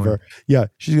I'm going. Yeah,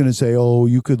 she's going to say, "Oh,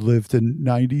 you could live to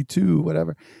 92,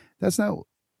 whatever." That's not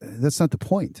the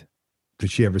point. Did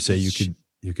she ever say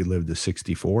you could live to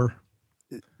 64?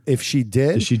 If she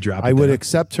did she drop it I would down?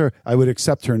 accept her. I would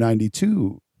accept her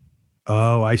 92.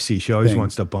 Oh, I see. She always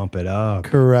wants to bump it up.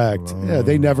 Correct. Oh. Yeah,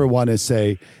 they never want to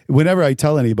say. Whenever I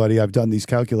tell anybody I've done these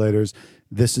calculators,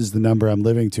 this is the number I'm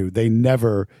living to. They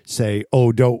never say,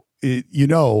 "Oh, don't."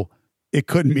 It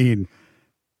could mean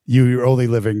you're only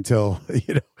living till,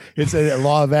 it's a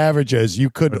law of averages. You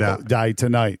could die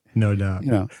tonight. No doubt.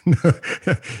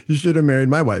 You should have married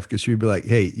my wife, because she'd be like,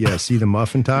 hey, yeah, see the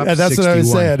muffin top? Yeah, that's 61, what I was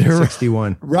saying.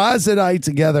 61. Roz and I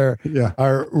together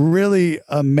are really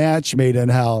a match made in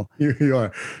hell. You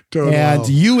are. Total and hell.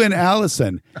 You and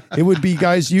Allison, it would be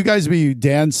you guys be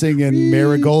dancing in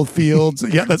marigold fields.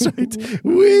 Yeah, that's right.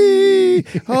 Wee!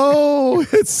 Oh,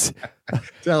 it's...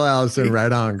 Tell Allison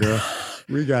right on, girl.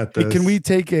 We got Hey, this. can we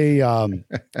take a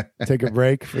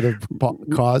break for the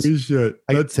cause? We should.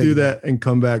 Let's do that and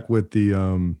come back with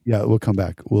the Yeah, we'll come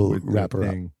back. We'll wrap her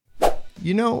up.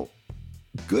 You know,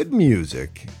 good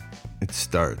music, it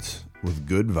starts with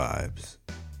good vibes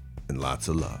and lots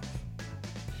of love.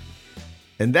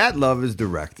 And that love is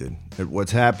directed at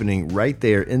what's happening right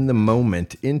there in the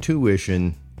moment.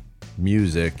 Intuition,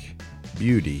 music,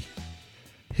 beauty.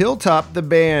 Hilltop the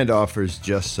band offers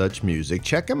just such music.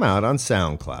 Check them out on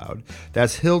SoundCloud.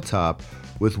 That's Hilltop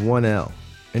with one L.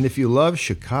 And if you love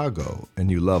Chicago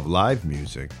and you love live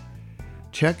music,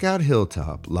 check out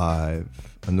Hilltop live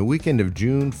on the weekend of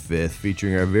June 5th,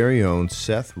 featuring our very own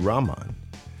Seth Rahman,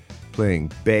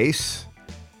 playing bass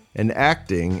and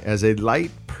acting as a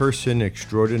light person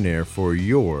extraordinaire for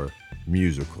your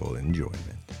musical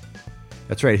enjoyment.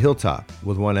 That's right, Hilltop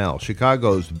with one L,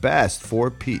 Chicago's best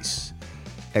four-piece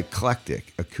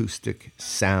eclectic acoustic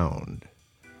sound.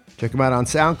 Check them out on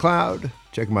SoundCloud.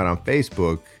 Check them out on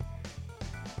Facebook.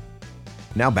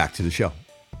 Now back to the show.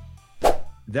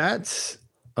 That's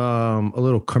a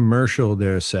little commercial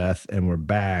there, Seth, and we're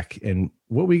back. And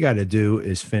what we got to do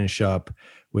is finish up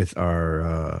with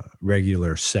our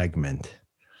regular segment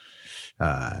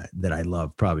that I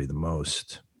love probably the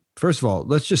most. First of all,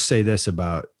 let's just say this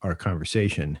about our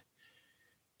conversation.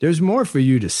 There's more for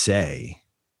you to say.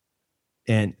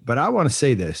 But I want to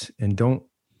say this, and don't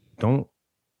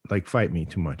like fight me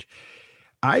too much.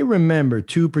 I remember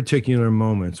two particular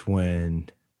moments when,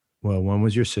 well, one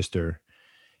was your sister,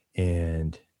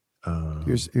 and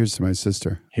here's to my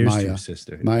sister. Here's Maya, to your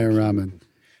sister. Maya Raman.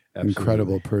 Absolutely.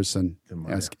 Incredible person.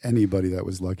 Ask anybody that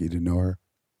was lucky to know her.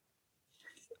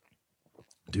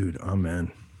 Dude, oh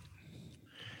man.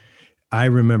 I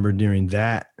remember during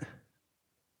that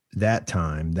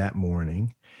time, that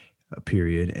morning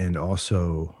period, and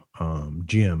also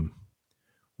Jim,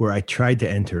 where I tried to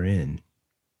enter in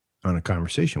on a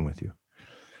conversation with you.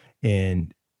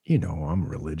 And, you know, I'm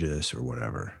religious or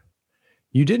whatever.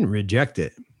 You didn't reject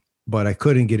it, but I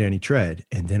couldn't get any tread.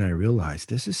 And then I realized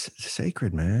this is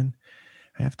sacred, man.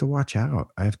 I have to watch out.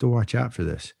 I have to watch out for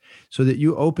this. So that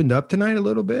you opened up tonight a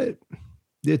little bit.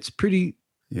 It's pretty.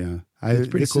 Yeah. It's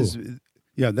pretty cool.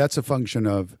 That's a function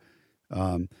of,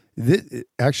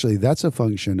 actually, that's a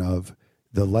function of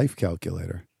the life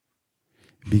calculator,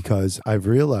 because I've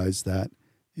realized that,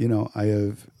 you know, I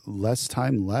have less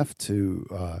time left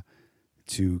to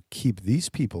keep these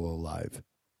people alive,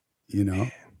 you know,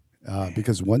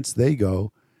 because once they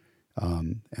go,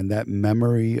 and that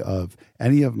memory of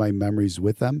any of my memories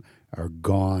with them are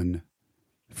gone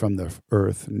from the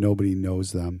earth. Nobody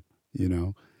knows them, you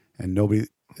know, and nobody.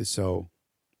 So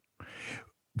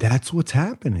that's what's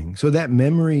happening. So that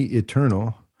memory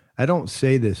eternal, I don't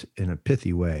say this in a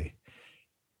pithy way.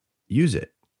 Use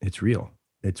it. It's real.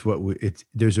 It's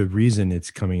there's a reason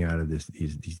it's coming out of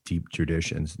these deep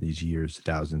traditions, these years,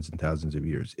 thousands and thousands of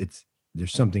years.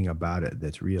 There's something about it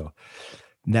that's real.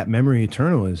 And that memory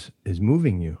eternal is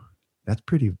moving you. That's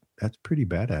pretty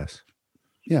badass.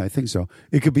 Yeah, I think so.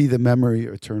 It could be the memory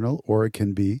eternal, or it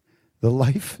can be the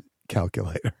life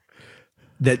calculator.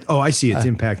 I see. It's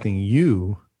impacting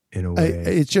you in a way.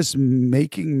 It's just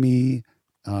making me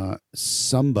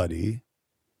somebody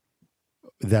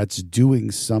that's doing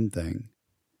something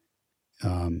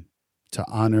to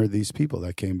honor these people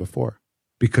that came before.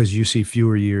 Because you see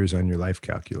fewer years on your life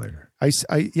calculator.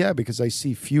 Because I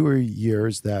see fewer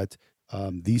years that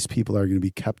these people are going to be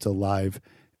kept alive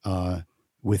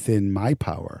within my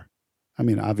power. I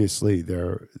mean, obviously,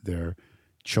 their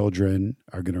children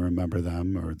are going to remember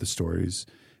them, or the stories,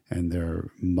 and their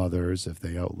mothers if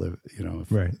they outlive, you know, if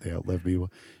they outlive me.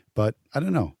 But I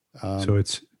don't know. So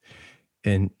it's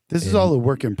this is all a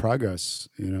work in progress,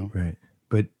 you know. Right.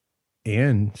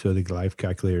 So the life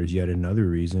calculator is yet another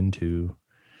reason to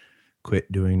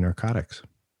quit doing narcotics.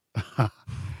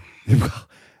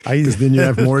 Because then you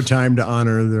have more time to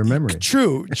honor their memory.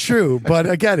 True. But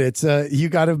again, it's you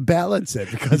got to balance it,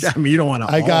 because I mean, you don't want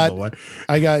to.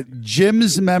 I got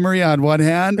Jim's memory on one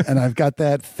hand, and I've got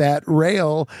that fat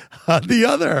rail on the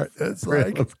other. It's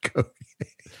like,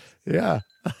 yeah.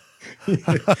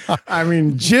 I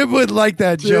mean, Jim would like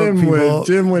that joke.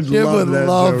 Jim would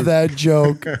love that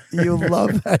joke. You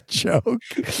love that joke.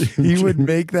 He would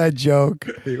make that joke.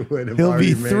 He'll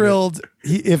be thrilled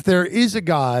if there is a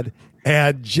God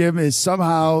and Jim is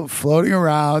somehow floating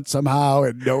around somehow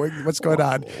and knowing what's going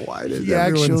on. Why did he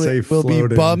everyone actually say floating? Will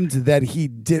be bummed that he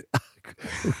did.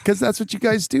 Because that's what you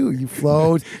guys do. You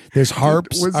float. There's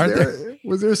harps.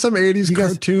 Was there some 80s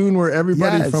cartoon where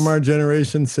everybody from our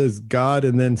generation says God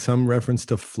and then some reference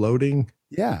to floating?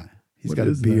 Yeah. He's got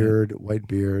a beard, white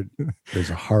beard.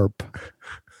 There's a harp.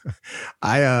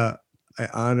 I I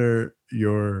honor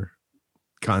your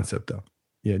concept though.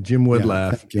 Yeah, Jim would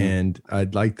laugh, thank you. and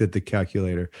I'd like that the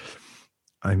calculator.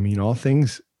 I mean, all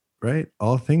things, right?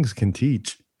 All things can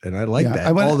teach, and I like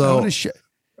that. Although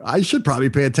I should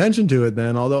probably pay attention to it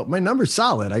then. Although my number's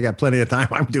solid, I got plenty of time.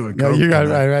 I'm doing. No, you're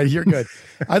right. You're good.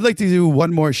 I'd like to do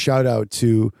one more shout out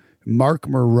to Mark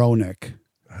Moronic.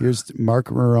 Here's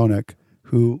Mark Moronic,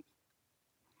 who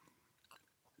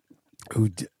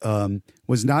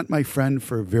was not my friend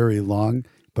for very long,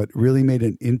 but really made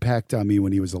an impact on me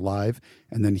when he was alive.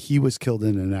 And then he was killed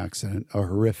in an accident, a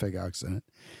horrific accident.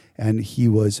 And he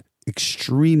was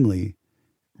extremely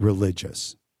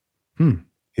religious.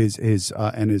 His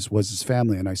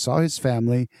family. And I saw his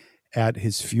family at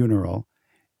his funeral,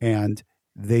 and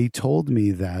they told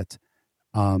me that,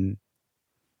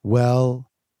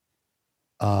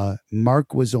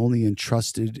 Mark was only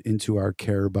entrusted into our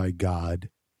care by God.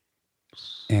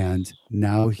 And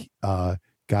now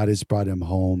God has brought him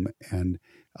home, and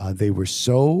they were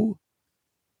so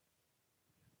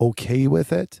okay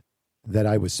with it that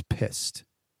I was pissed.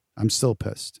 I'm still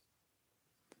pissed.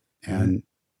 And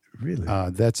really,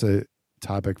 that's a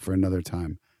topic for another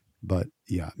time. But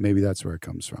yeah, maybe that's where it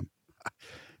comes from.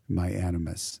 My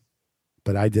animus.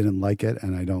 But I didn't like it,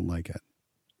 and I don't like it.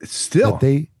 Still.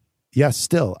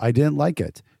 Still. I didn't like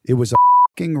it. It was a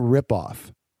fucking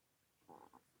ripoff.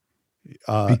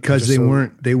 Because they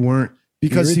weren't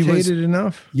because irritated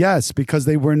enough. Yes, because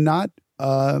they were not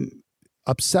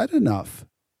upset enough.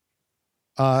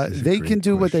 They can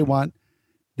do what they want.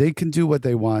 They can do what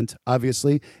they want,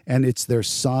 obviously, and it's their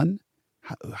son.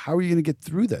 How are you going to get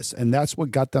through this? And that's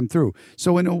what got them through.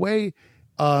 So in a way,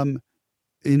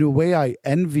 I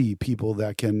envy people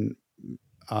that can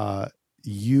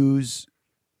use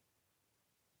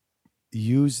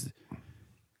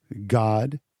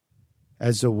God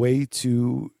as a way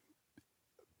to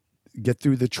get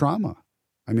through the trauma.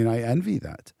 I mean, I envy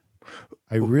that.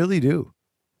 I really do.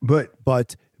 But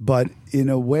in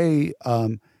a way,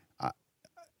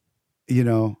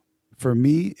 for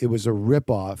me, it was a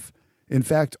ripoff. In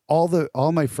fact,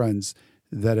 all my friends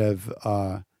that have,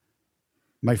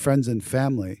 my friends and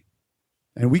family,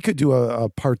 and we could do a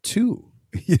part 2.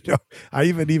 I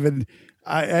haven't even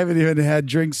had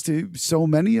drinks to so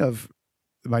many of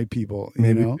my people.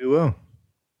 Maybe we will.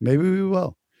 Maybe we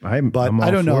will. I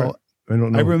don't know. I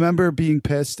remember being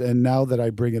pissed, and now that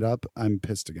I bring it up, I'm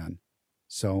pissed again.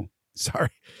 So sorry.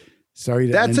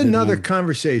 That's another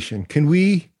conversation. Can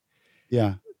we?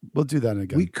 Yeah, we'll do that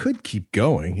again. We could keep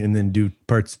going and then do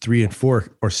parts 3 and 4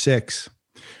 or 6,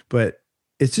 but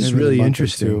it's just really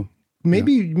interesting.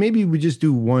 Maybe we just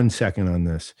do 1 second on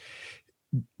this.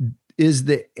 Is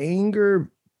the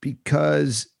anger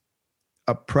because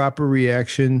a proper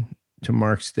reaction to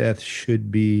Mark's death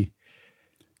should be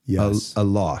a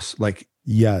loss? Like,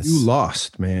 yes, you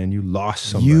lost, man. You lost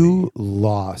somebody. You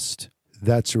lost.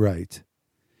 That's right.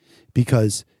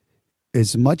 Because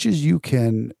as much as you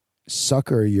can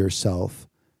sucker yourself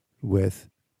with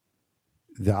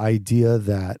the idea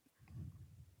that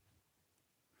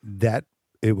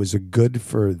it was a good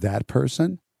for that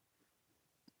person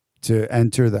to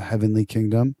enter the heavenly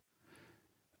kingdom,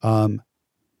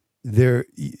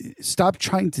 stop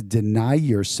trying to deny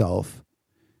yourself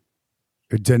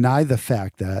or deny the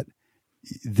fact that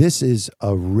this is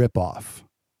a ripoff.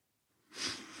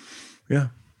 Yeah.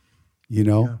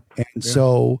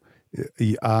 So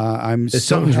I'm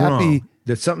so happy wrong.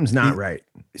 That something's not right.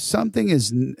 Something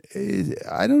is,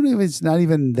 I don't know if it's not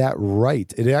even that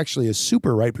right. It actually is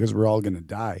super right because we're all going to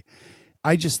die.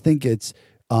 I just think it's,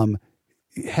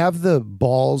 have the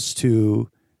balls to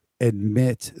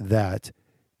admit that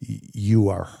you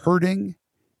are hurting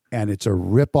and it's a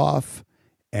ripoff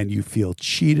and you feel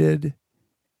cheated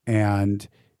and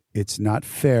it's not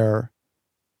fair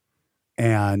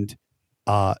and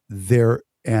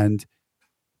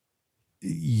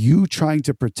you trying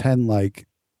to pretend like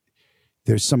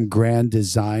there's some grand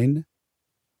design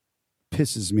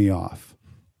pisses me off.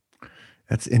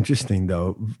 That's interesting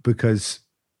though, because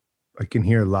I can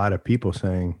hear a lot of people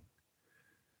saying,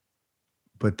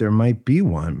 but there might be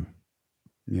one.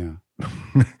 Yeah.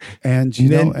 And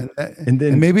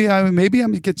then maybe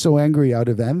I'm get so angry out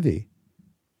of envy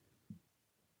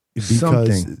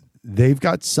because they've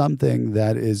got something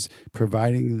that is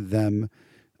providing them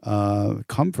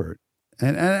comfort.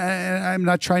 And I'm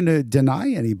not trying to deny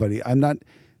anybody. I'm not,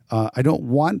 I don't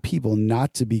want people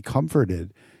not to be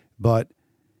comforted, but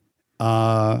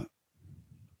I'll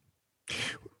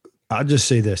just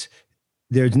say this.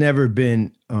 There's never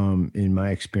been, in my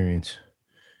experience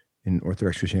in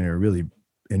Orthodox Christianity, or really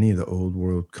any of the old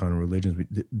world kind of religions,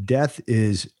 death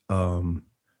is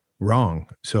wrong.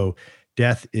 So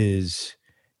death is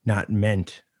not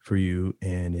meant for you,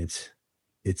 and it's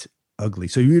ugly.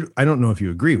 So I don't know if you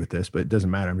agree with this, but it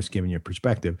doesn't matter. I'm just giving you a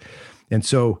perspective. And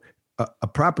so a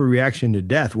proper reaction to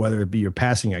death, whether it be you're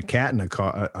passing a cat in a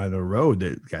car on the road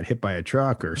that got hit by a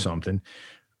truck or something,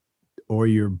 or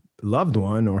your loved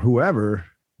one or whoever,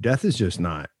 death is just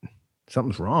not,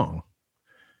 something's wrong.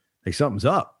 Like something's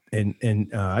up. And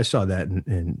I saw that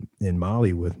in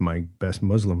Mali with my best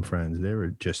Muslim friends. They were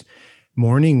just,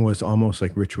 mourning was almost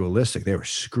like ritualistic. They were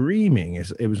screaming.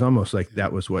 It was almost like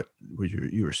that was what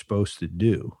you were supposed to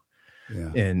do.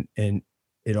 Yeah. And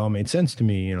it all made sense to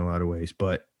me in a lot of ways.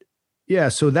 But yeah,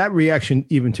 so that reaction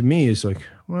even to me is like,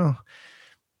 well,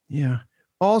 yeah.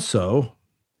 Also,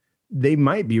 they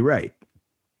might be right.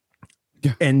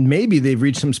 Yeah. And maybe they've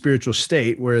reached some spiritual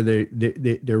state where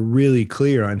they're really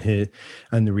clear on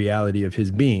the reality of his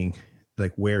being,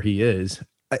 like where he is.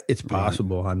 It's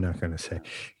possible. I'm not going to say.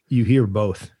 You hear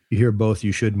both.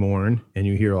 You should mourn, and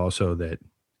you hear also that,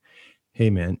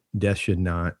 hey man, death should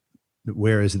not.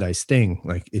 Where is thy sting?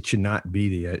 Like it should not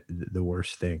be the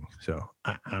worst thing. So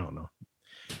I don't know.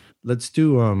 Let's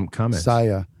do comments.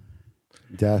 Saya,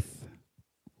 death.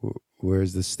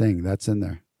 Where's the sting? That's in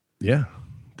there. Yeah.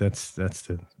 That's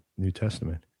the New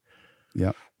Testament.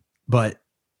 Yeah. But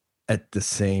at the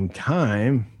same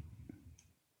time,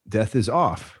 death is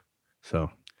off.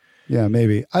 So yeah,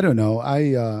 maybe. I don't know.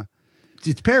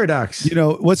 It's paradox. You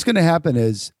know, what's going to happen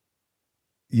is,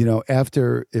 you know,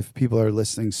 if people are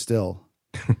listening still,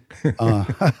 I'm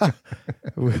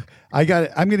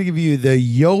going to give you the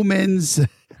Yeoman's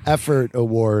Effort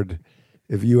Award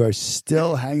if you are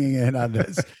still hanging in on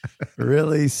this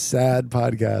really sad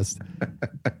podcast.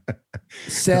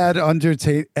 Sad,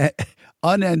 unentertaining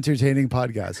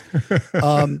podcast.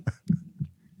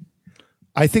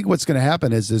 I think what's going to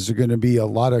happen is there going to be a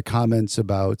lot of comments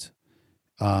about,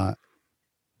 you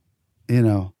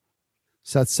know,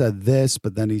 Seth said this,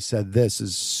 but then he said this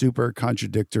is super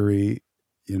contradictory.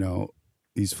 You know,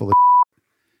 he's full of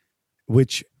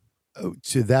which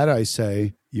to that I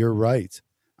say, you're right.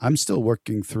 I'm still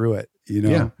working through it. You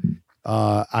know,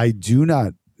 I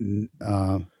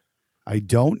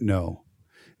don't know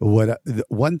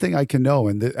one thing I can know.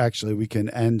 And actually we can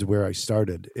end where I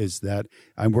started is that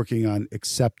I'm working on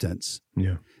acceptance.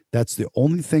 Yeah. That's the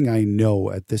only thing I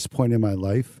know at this point in my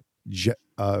life,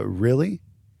 really,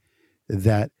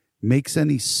 that makes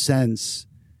any sense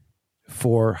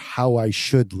for how I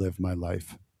should live my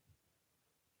life.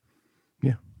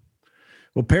 Yeah.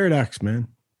 Well, paradox, man.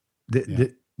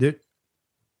 The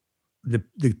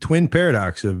twin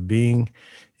paradox of being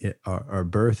our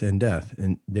birth and death,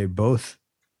 and they're very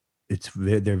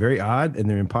odd and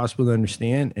they're impossible to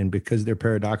understand. And because they're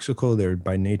paradoxical, they're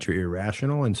by nature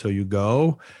irrational. And so you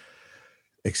go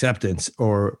acceptance,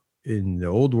 or in the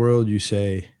old world, you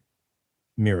say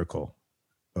miracle,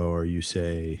 or you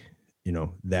say, you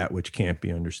know, that which can't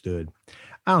be understood.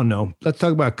 I don't know. Let's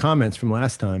talk about comments from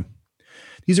last time.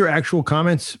 These are actual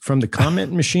comments from the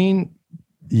comment machine.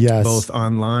 Yes. Both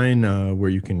online where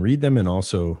you can read them and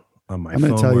also on my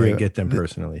phone where I get them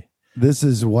personally. This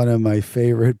is one of my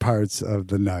favorite parts of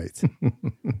the night.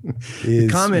 The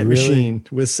comment machine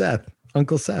with Seth,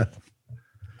 Uncle Seth.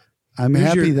 I'm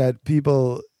happy that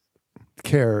people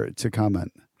care to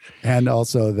comment, and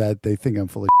also that they think I'm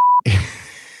full of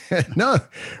No,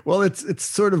 well, it's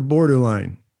sort of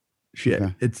borderline shit.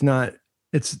 Okay. It's not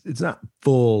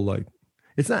full, like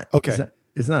it's not okay.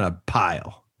 It's not a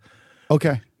pile.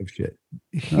 Okay. Of shit.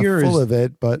 Not full of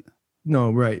it, but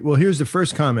no, right. Well, here's the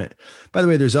first comment. By the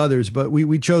way, there's others, but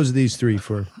we chose these three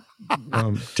for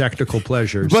technical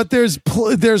pleasures. But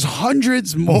there's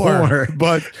hundreds more.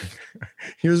 But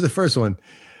here's the first one.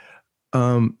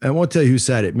 I won't tell you who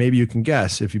said it. Maybe you can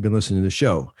guess if you've been listening to the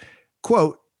show.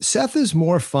 Quote, Seth is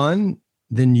more fun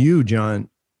than you, John,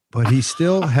 but he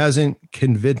still hasn't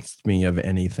convinced me of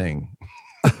anything.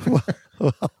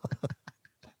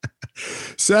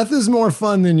 Seth is more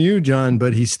fun than you, John,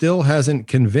 but he still hasn't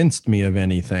convinced me of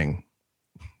anything.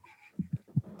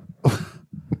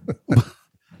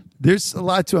 There's a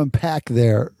lot to unpack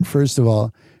there, first of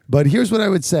all. But here's what I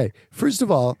would say. First of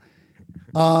all,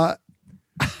 am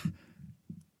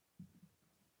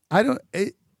I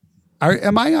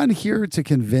on here to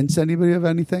convince anybody of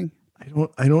anything?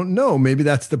 I don't know. Maybe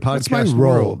that's the podcast my role?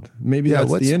 world. Maybe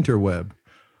that's the interweb.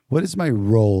 What is my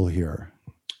role here?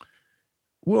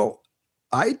 Well,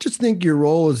 I just think your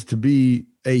role is to be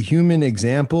a human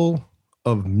example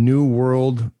of new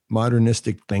world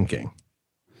modernistic thinking.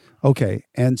 Okay.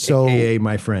 And so, AKA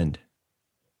my friend.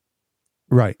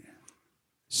 Right.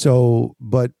 So,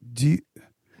 but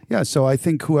so I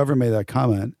think whoever made that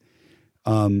comment,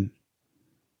 you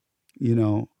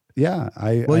know, Yeah,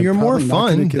 Well, I'm you're more probably not gonna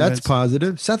fun. That's convince-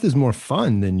 positive. Seth is more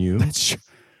fun than you, That's true.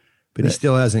 but he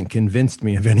still hasn't convinced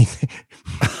me of anything.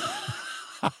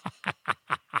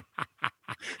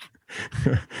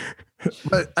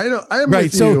 But I don't. I'm Right.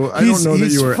 with So you. I don't know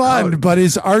that you were fun, out. but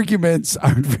his arguments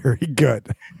aren't very good.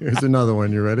 Here's another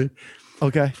one. You ready?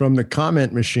 Okay. From the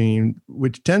comment machine,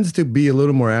 which tends to be a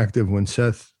little more active when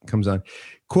Seth comes on.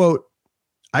 Quote,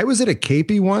 I was at a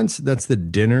KP once. That's the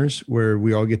dinners where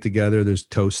we all get together. There's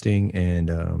toasting,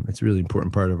 and it's a really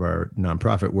important part of our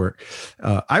nonprofit work.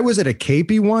 I was at a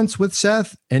KP once with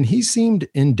Seth, and he seemed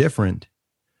indifferent.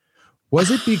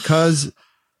 Was it because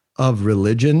of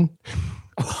religion?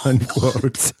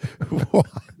 Unquote.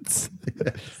 What?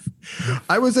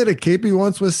 I was at a KP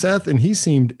once with Seth, and he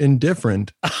seemed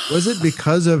indifferent. Was it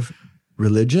because of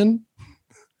religion?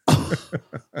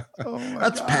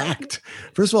 That's God. packed.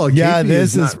 First of all, Yeah, KP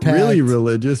this is not is packed. really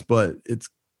religious, but it's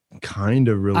kind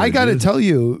of religious. I got to tell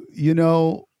you,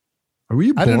 Are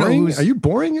you I don't know boring? who's- Are you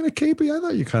boring in a KP? I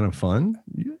thought you kind of fun.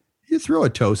 You throw a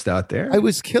toast out there. I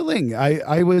was killing.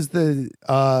 I was the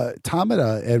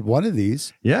Tamada at one of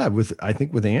these. Yeah, I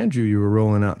think with Andrew, you were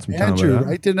rolling out some Andrew, Tamada.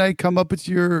 right? Didn't I come up at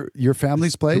your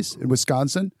family's place in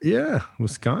Wisconsin? Yeah,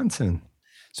 Wisconsin.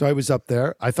 So I was up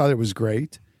there. I thought it was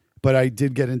great, but I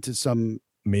did get into some.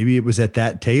 Maybe it was at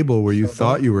that table where you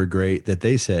thought you were great that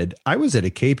they said, I was at a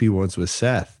KP once with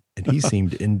Seth, and he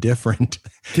seemed indifferent.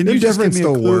 Can you just give me a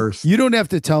the clue? worst. You don't have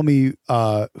to tell me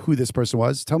who this person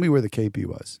was. Tell me where the KP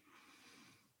was.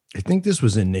 I think this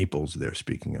was in Naples they're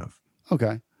speaking of.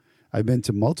 Okay. I've been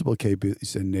to multiple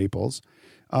KPs in Naples.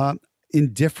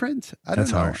 Indifferent? I don't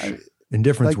That's know. harsh.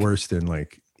 Indifference like, worse than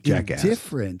like jackass.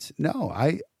 Indifferent? No,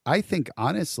 I think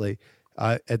honestly,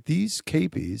 at these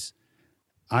KPs,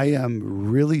 I am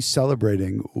really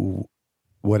celebrating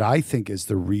what I think is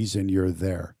the reason you're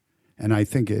there. And I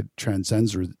think it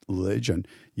transcends religion.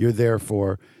 You're there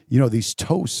for, these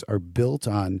toasts are built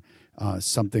on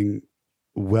something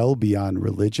well beyond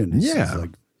religion. Yeah.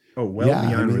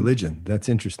 Beyond religion. That's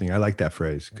interesting. I like that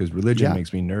phrase because religion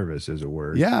makes me nervous as a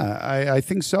word. Yeah, I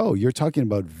think so. You're talking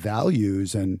about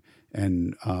values and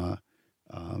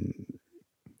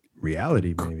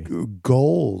reality, maybe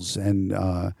goals and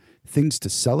things to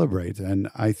celebrate. And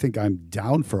I think I'm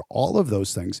down for all of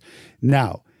those things.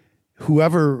 Now,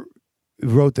 whoever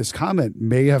wrote this comment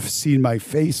may have seen my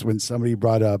face when somebody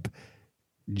brought up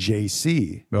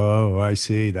JC. Oh, I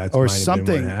see. That's or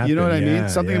something. You know what I mean?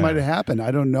 Something might have happened.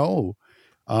 I don't know.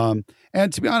 And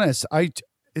to be honest,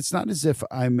 it's not as if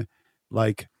I'm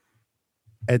like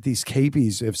at these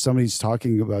KPs, if somebody's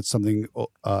talking about something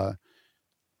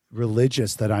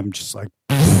religious, that I'm just like,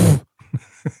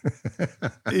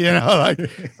 like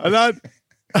I'm not.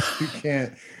 You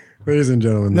can't, ladies and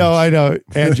gentlemen. No, I know.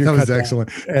 Andrew, that was excellent.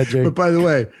 Andrew. But by the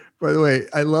way,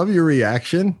 I love your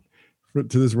reaction to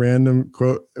this random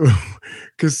quote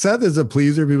because Seth is a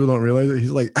pleaser. People don't realize it.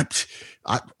 He's like,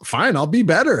 fine, I'll be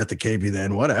better at the KP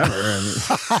then, whatever.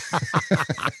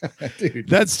 Dude.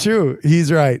 That's true.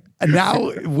 He's right. And now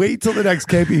wait till the next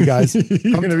KP, you guys.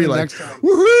 You're going to be like,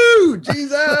 woohoo,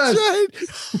 Jesus.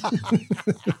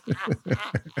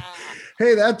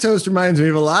 Hey, that toast reminds me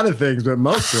of a lot of things, but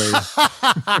mostly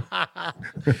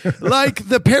like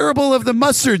the parable of the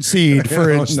mustard seed, for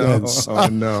instance. Oh,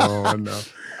 no.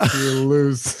 You're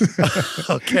loose.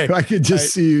 Okay. I could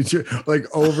just see you like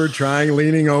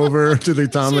leaning over to the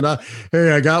Tamada.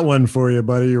 Hey, I got one for you,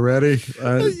 buddy. You ready?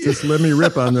 Just let me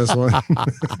rip on this one.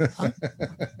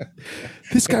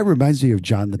 This guy reminds me of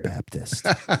John the Baptist.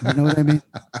 You know what I mean?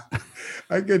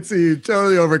 I could see you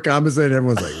totally overcompensating.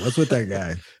 Everyone's like, what's with that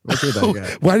guy? What's with that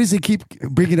guy? Why does he keep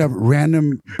bringing up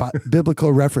random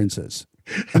biblical references?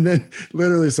 And then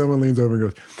literally someone leans over and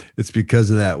goes, it's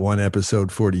because of that one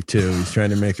episode 42. He's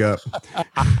trying to make up.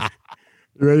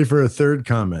 You ready for a third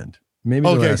comment? Maybe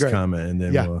the last comment, and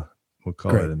then we'll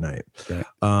call it a night. Okay.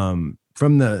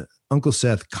 From the Uncle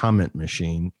Seth comment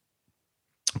machine.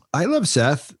 I love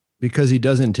Seth because he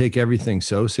doesn't take everything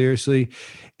so seriously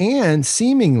and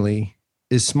seemingly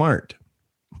is smart.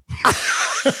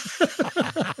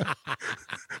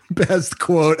 Best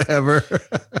quote ever.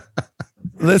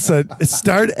 Listen,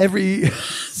 start every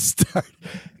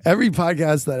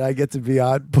podcast that I get to be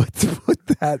on. Put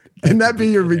that. Can that be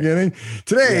your beginning?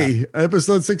 Today,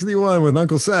 episode 61 with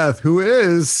Uncle Seth, who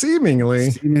is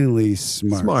seemingly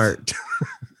smart.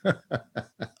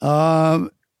 I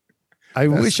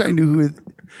wish I knew who.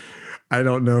 I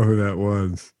don't know who that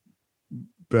was.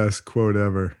 Best quote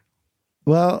ever.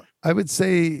 Well, I would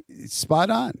say spot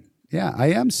on. Yeah, I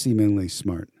am seemingly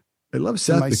smart. I love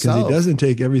Seth because he doesn't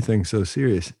take everything so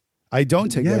serious. I don't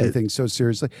take everything so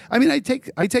seriously. I mean, I take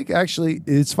actually,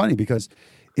 it's funny because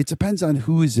it depends on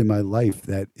who is in my life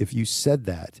that if you said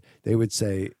that, they would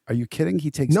say, "Are you kidding?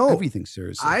 He takes everything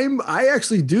seriously." I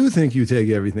actually do think you take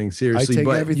everything seriously. I take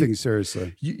but everything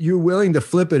seriously. You're willing to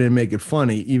flip it and make it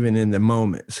funny, even in the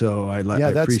moment. So I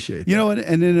appreciate that. You know,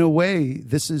 and in a way,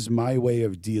 this is my way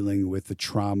of dealing with the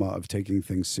trauma of taking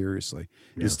things seriously,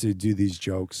 is to do these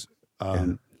jokes.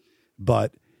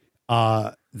 But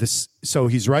so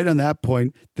he's right on that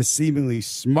point. The seemingly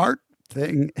smart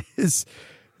thing is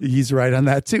he's right on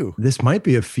that too. This might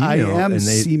be a female. I am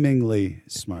seemingly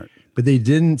smart. But they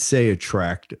didn't say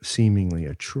attractive, seemingly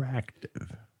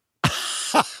attractive.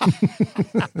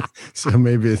 So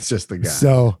maybe it's just the guy.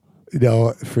 So,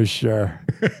 for sure.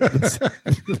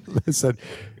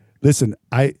 Listen,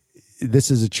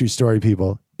 this is a true story,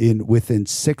 people. Within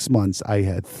 6 months, I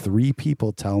had 3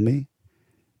 people tell me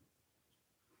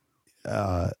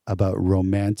about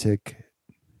romantic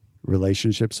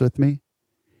relationships with me.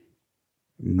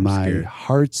 My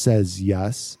heart says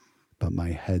yes, but my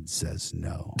head says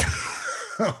no.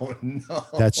 Oh no.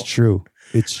 That's true.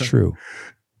 It's true.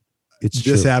 It's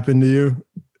true. This happened to you?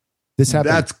 This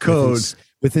happened. That's code.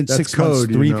 Within 6 months,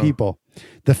 3 people.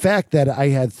 The fact that I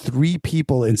had 3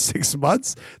 people in 6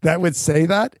 months that would say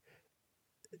that.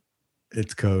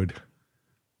 It's code.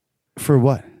 For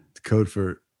what? It's code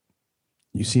for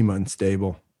you seem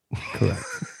unstable. Correct.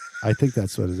 I think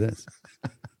that's what it is.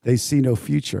 They see no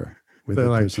future with a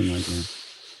person like me.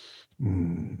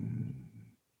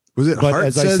 Was it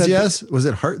heart says yes? Was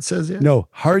it heart says yes? No,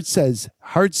 heart says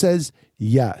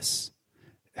yes.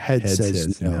 Head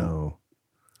says no.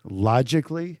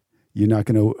 Logically, you're not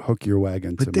going to hook your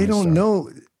wagon. But they don't know.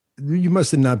 You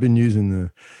must have not been using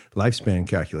the lifespan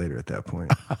calculator at that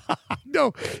point.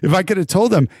 No, if I could have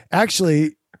told them,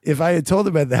 actually, if I had told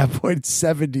them at that point,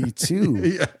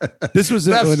 72. Yeah. This was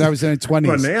when I was in my 20s.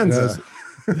 Bonanza.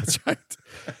 That's right.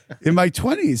 In my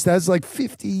 20s, that's like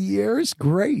 50 years.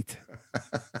 Great.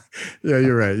 Yeah,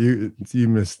 you're right. You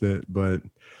missed it, but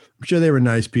I'm sure they were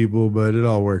nice people, but it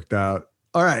all worked out.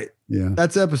 All right. Yeah.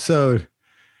 That's episode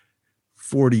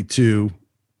 42.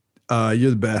 You're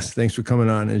the best. Thanks for coming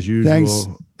on as usual. Thanks,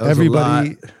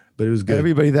 everybody. But it was good.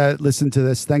 Everybody that listened to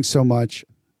this, thanks so much.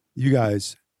 You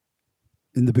guys,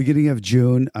 in the beginning of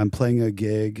June, I'm playing a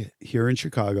gig here in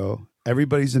Chicago.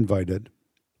 Everybody's invited.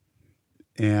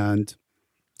 And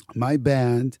my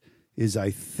band is,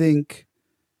 I think,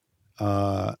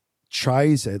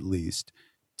 tries at least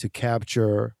to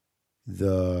capture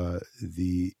the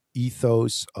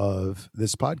ethos of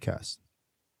this podcast.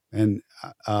 And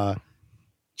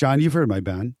John, you've heard my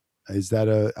band. Is that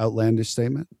a outlandish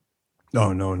statement?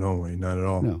 No way, not at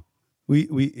all. No, it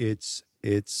would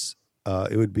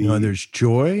be. There's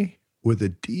joy with a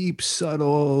deep,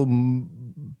 subtle,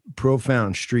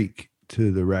 profound streak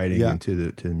to the writing and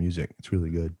to the music. It's really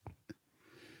good.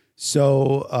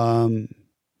 So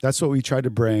that's what we tried to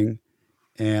bring,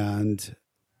 and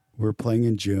we're playing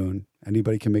in June.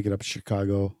 Anybody can make it up to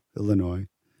Chicago, Illinois.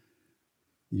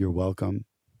 You're welcome.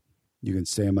 You can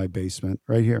stay in my basement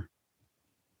right here.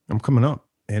 I'm coming up,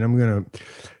 and I'm going to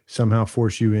somehow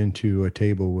force you into a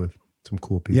table with some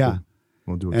cool people. Yeah.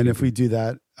 We'll do it. And if we do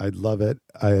that, I'd love it.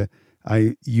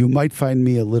 You might find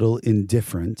me a little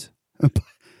indifferent, but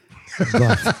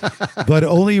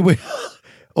only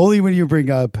when you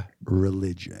bring up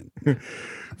religion.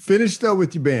 Finish though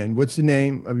with your band. What's the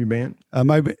name of your band?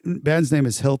 My band's name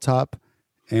is Hilltop.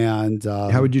 And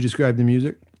how would you describe the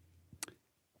music?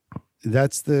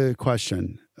 That's the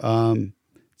question.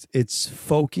 It's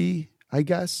folky, I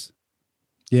guess.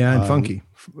 Yeah, and funky.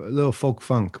 A little folk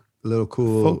funk. A little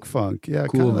cool. Folk funk, yeah.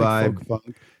 Cool vibe. Folk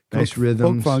funk. Nice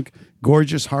rhythms. Folk funk.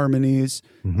 Gorgeous harmonies.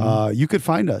 Mm-hmm. You could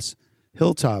find us.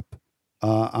 Hilltop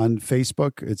on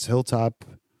Facebook. It's Hilltop,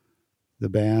 the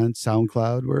band.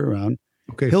 SoundCloud. We're around.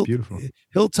 Okay, beautiful.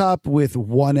 Hilltop with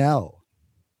 1 L.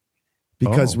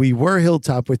 Because we were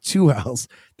Hilltop with 2 L's,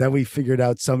 that we figured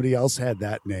out somebody else had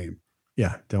that name.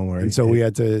 Yeah, don't worry. And so we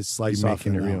had to slice off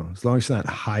it real. As long as it's not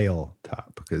Heil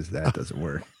Top, because that doesn't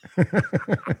work.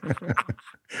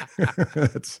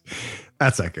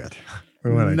 That's not good.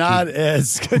 Not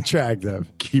as attractive.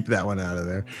 Keep that one out of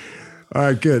there. All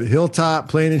right, good. Hilltop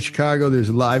playing in Chicago. There's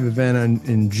a live event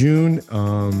in June.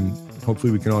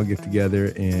 Hopefully we can all get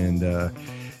together. And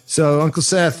so Uncle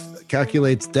Seth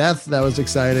calculates death. That was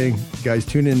exciting. You guys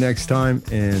tune in next time,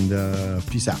 and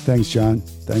peace out. Thanks, John.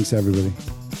 Thanks, everybody.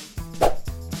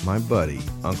 My buddy,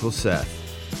 Uncle Seth,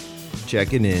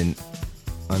 checking in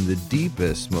on the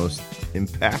deepest, most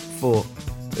impactful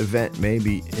event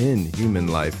maybe in human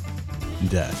life,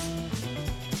 death.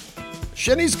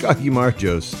 Shenis Kaki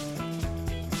Marjos.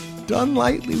 Done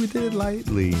lightly, we did it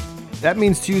lightly. That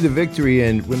means to you the victory,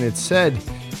 and when it's said,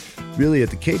 Really, at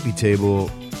the KP table,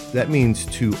 that means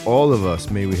to all of us,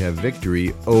 may we have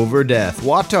victory over death.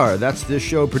 Watar, that's this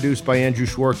show produced by Andrew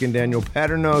Schwark and Daniel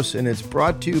Paternos, and it's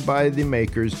brought to you by the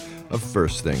makers of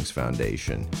First Things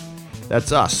Foundation.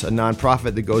 That's us, a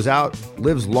nonprofit that goes out,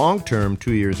 lives long-term,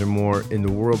 2 years or more, in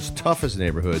the world's toughest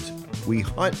neighborhoods. We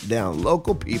hunt down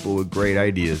local people with great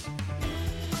ideas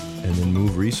and then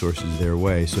move resources their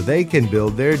way so they can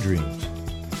build their dreams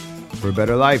for a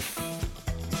better life.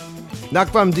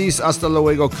 Nakvam dis hasta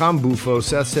luego con bufo.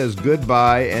 Seth says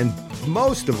goodbye, and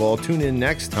most of all, tune in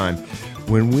next time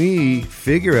when we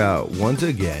figure out once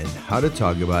again how to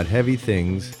talk about heavy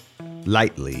things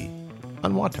lightly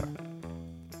on Watar.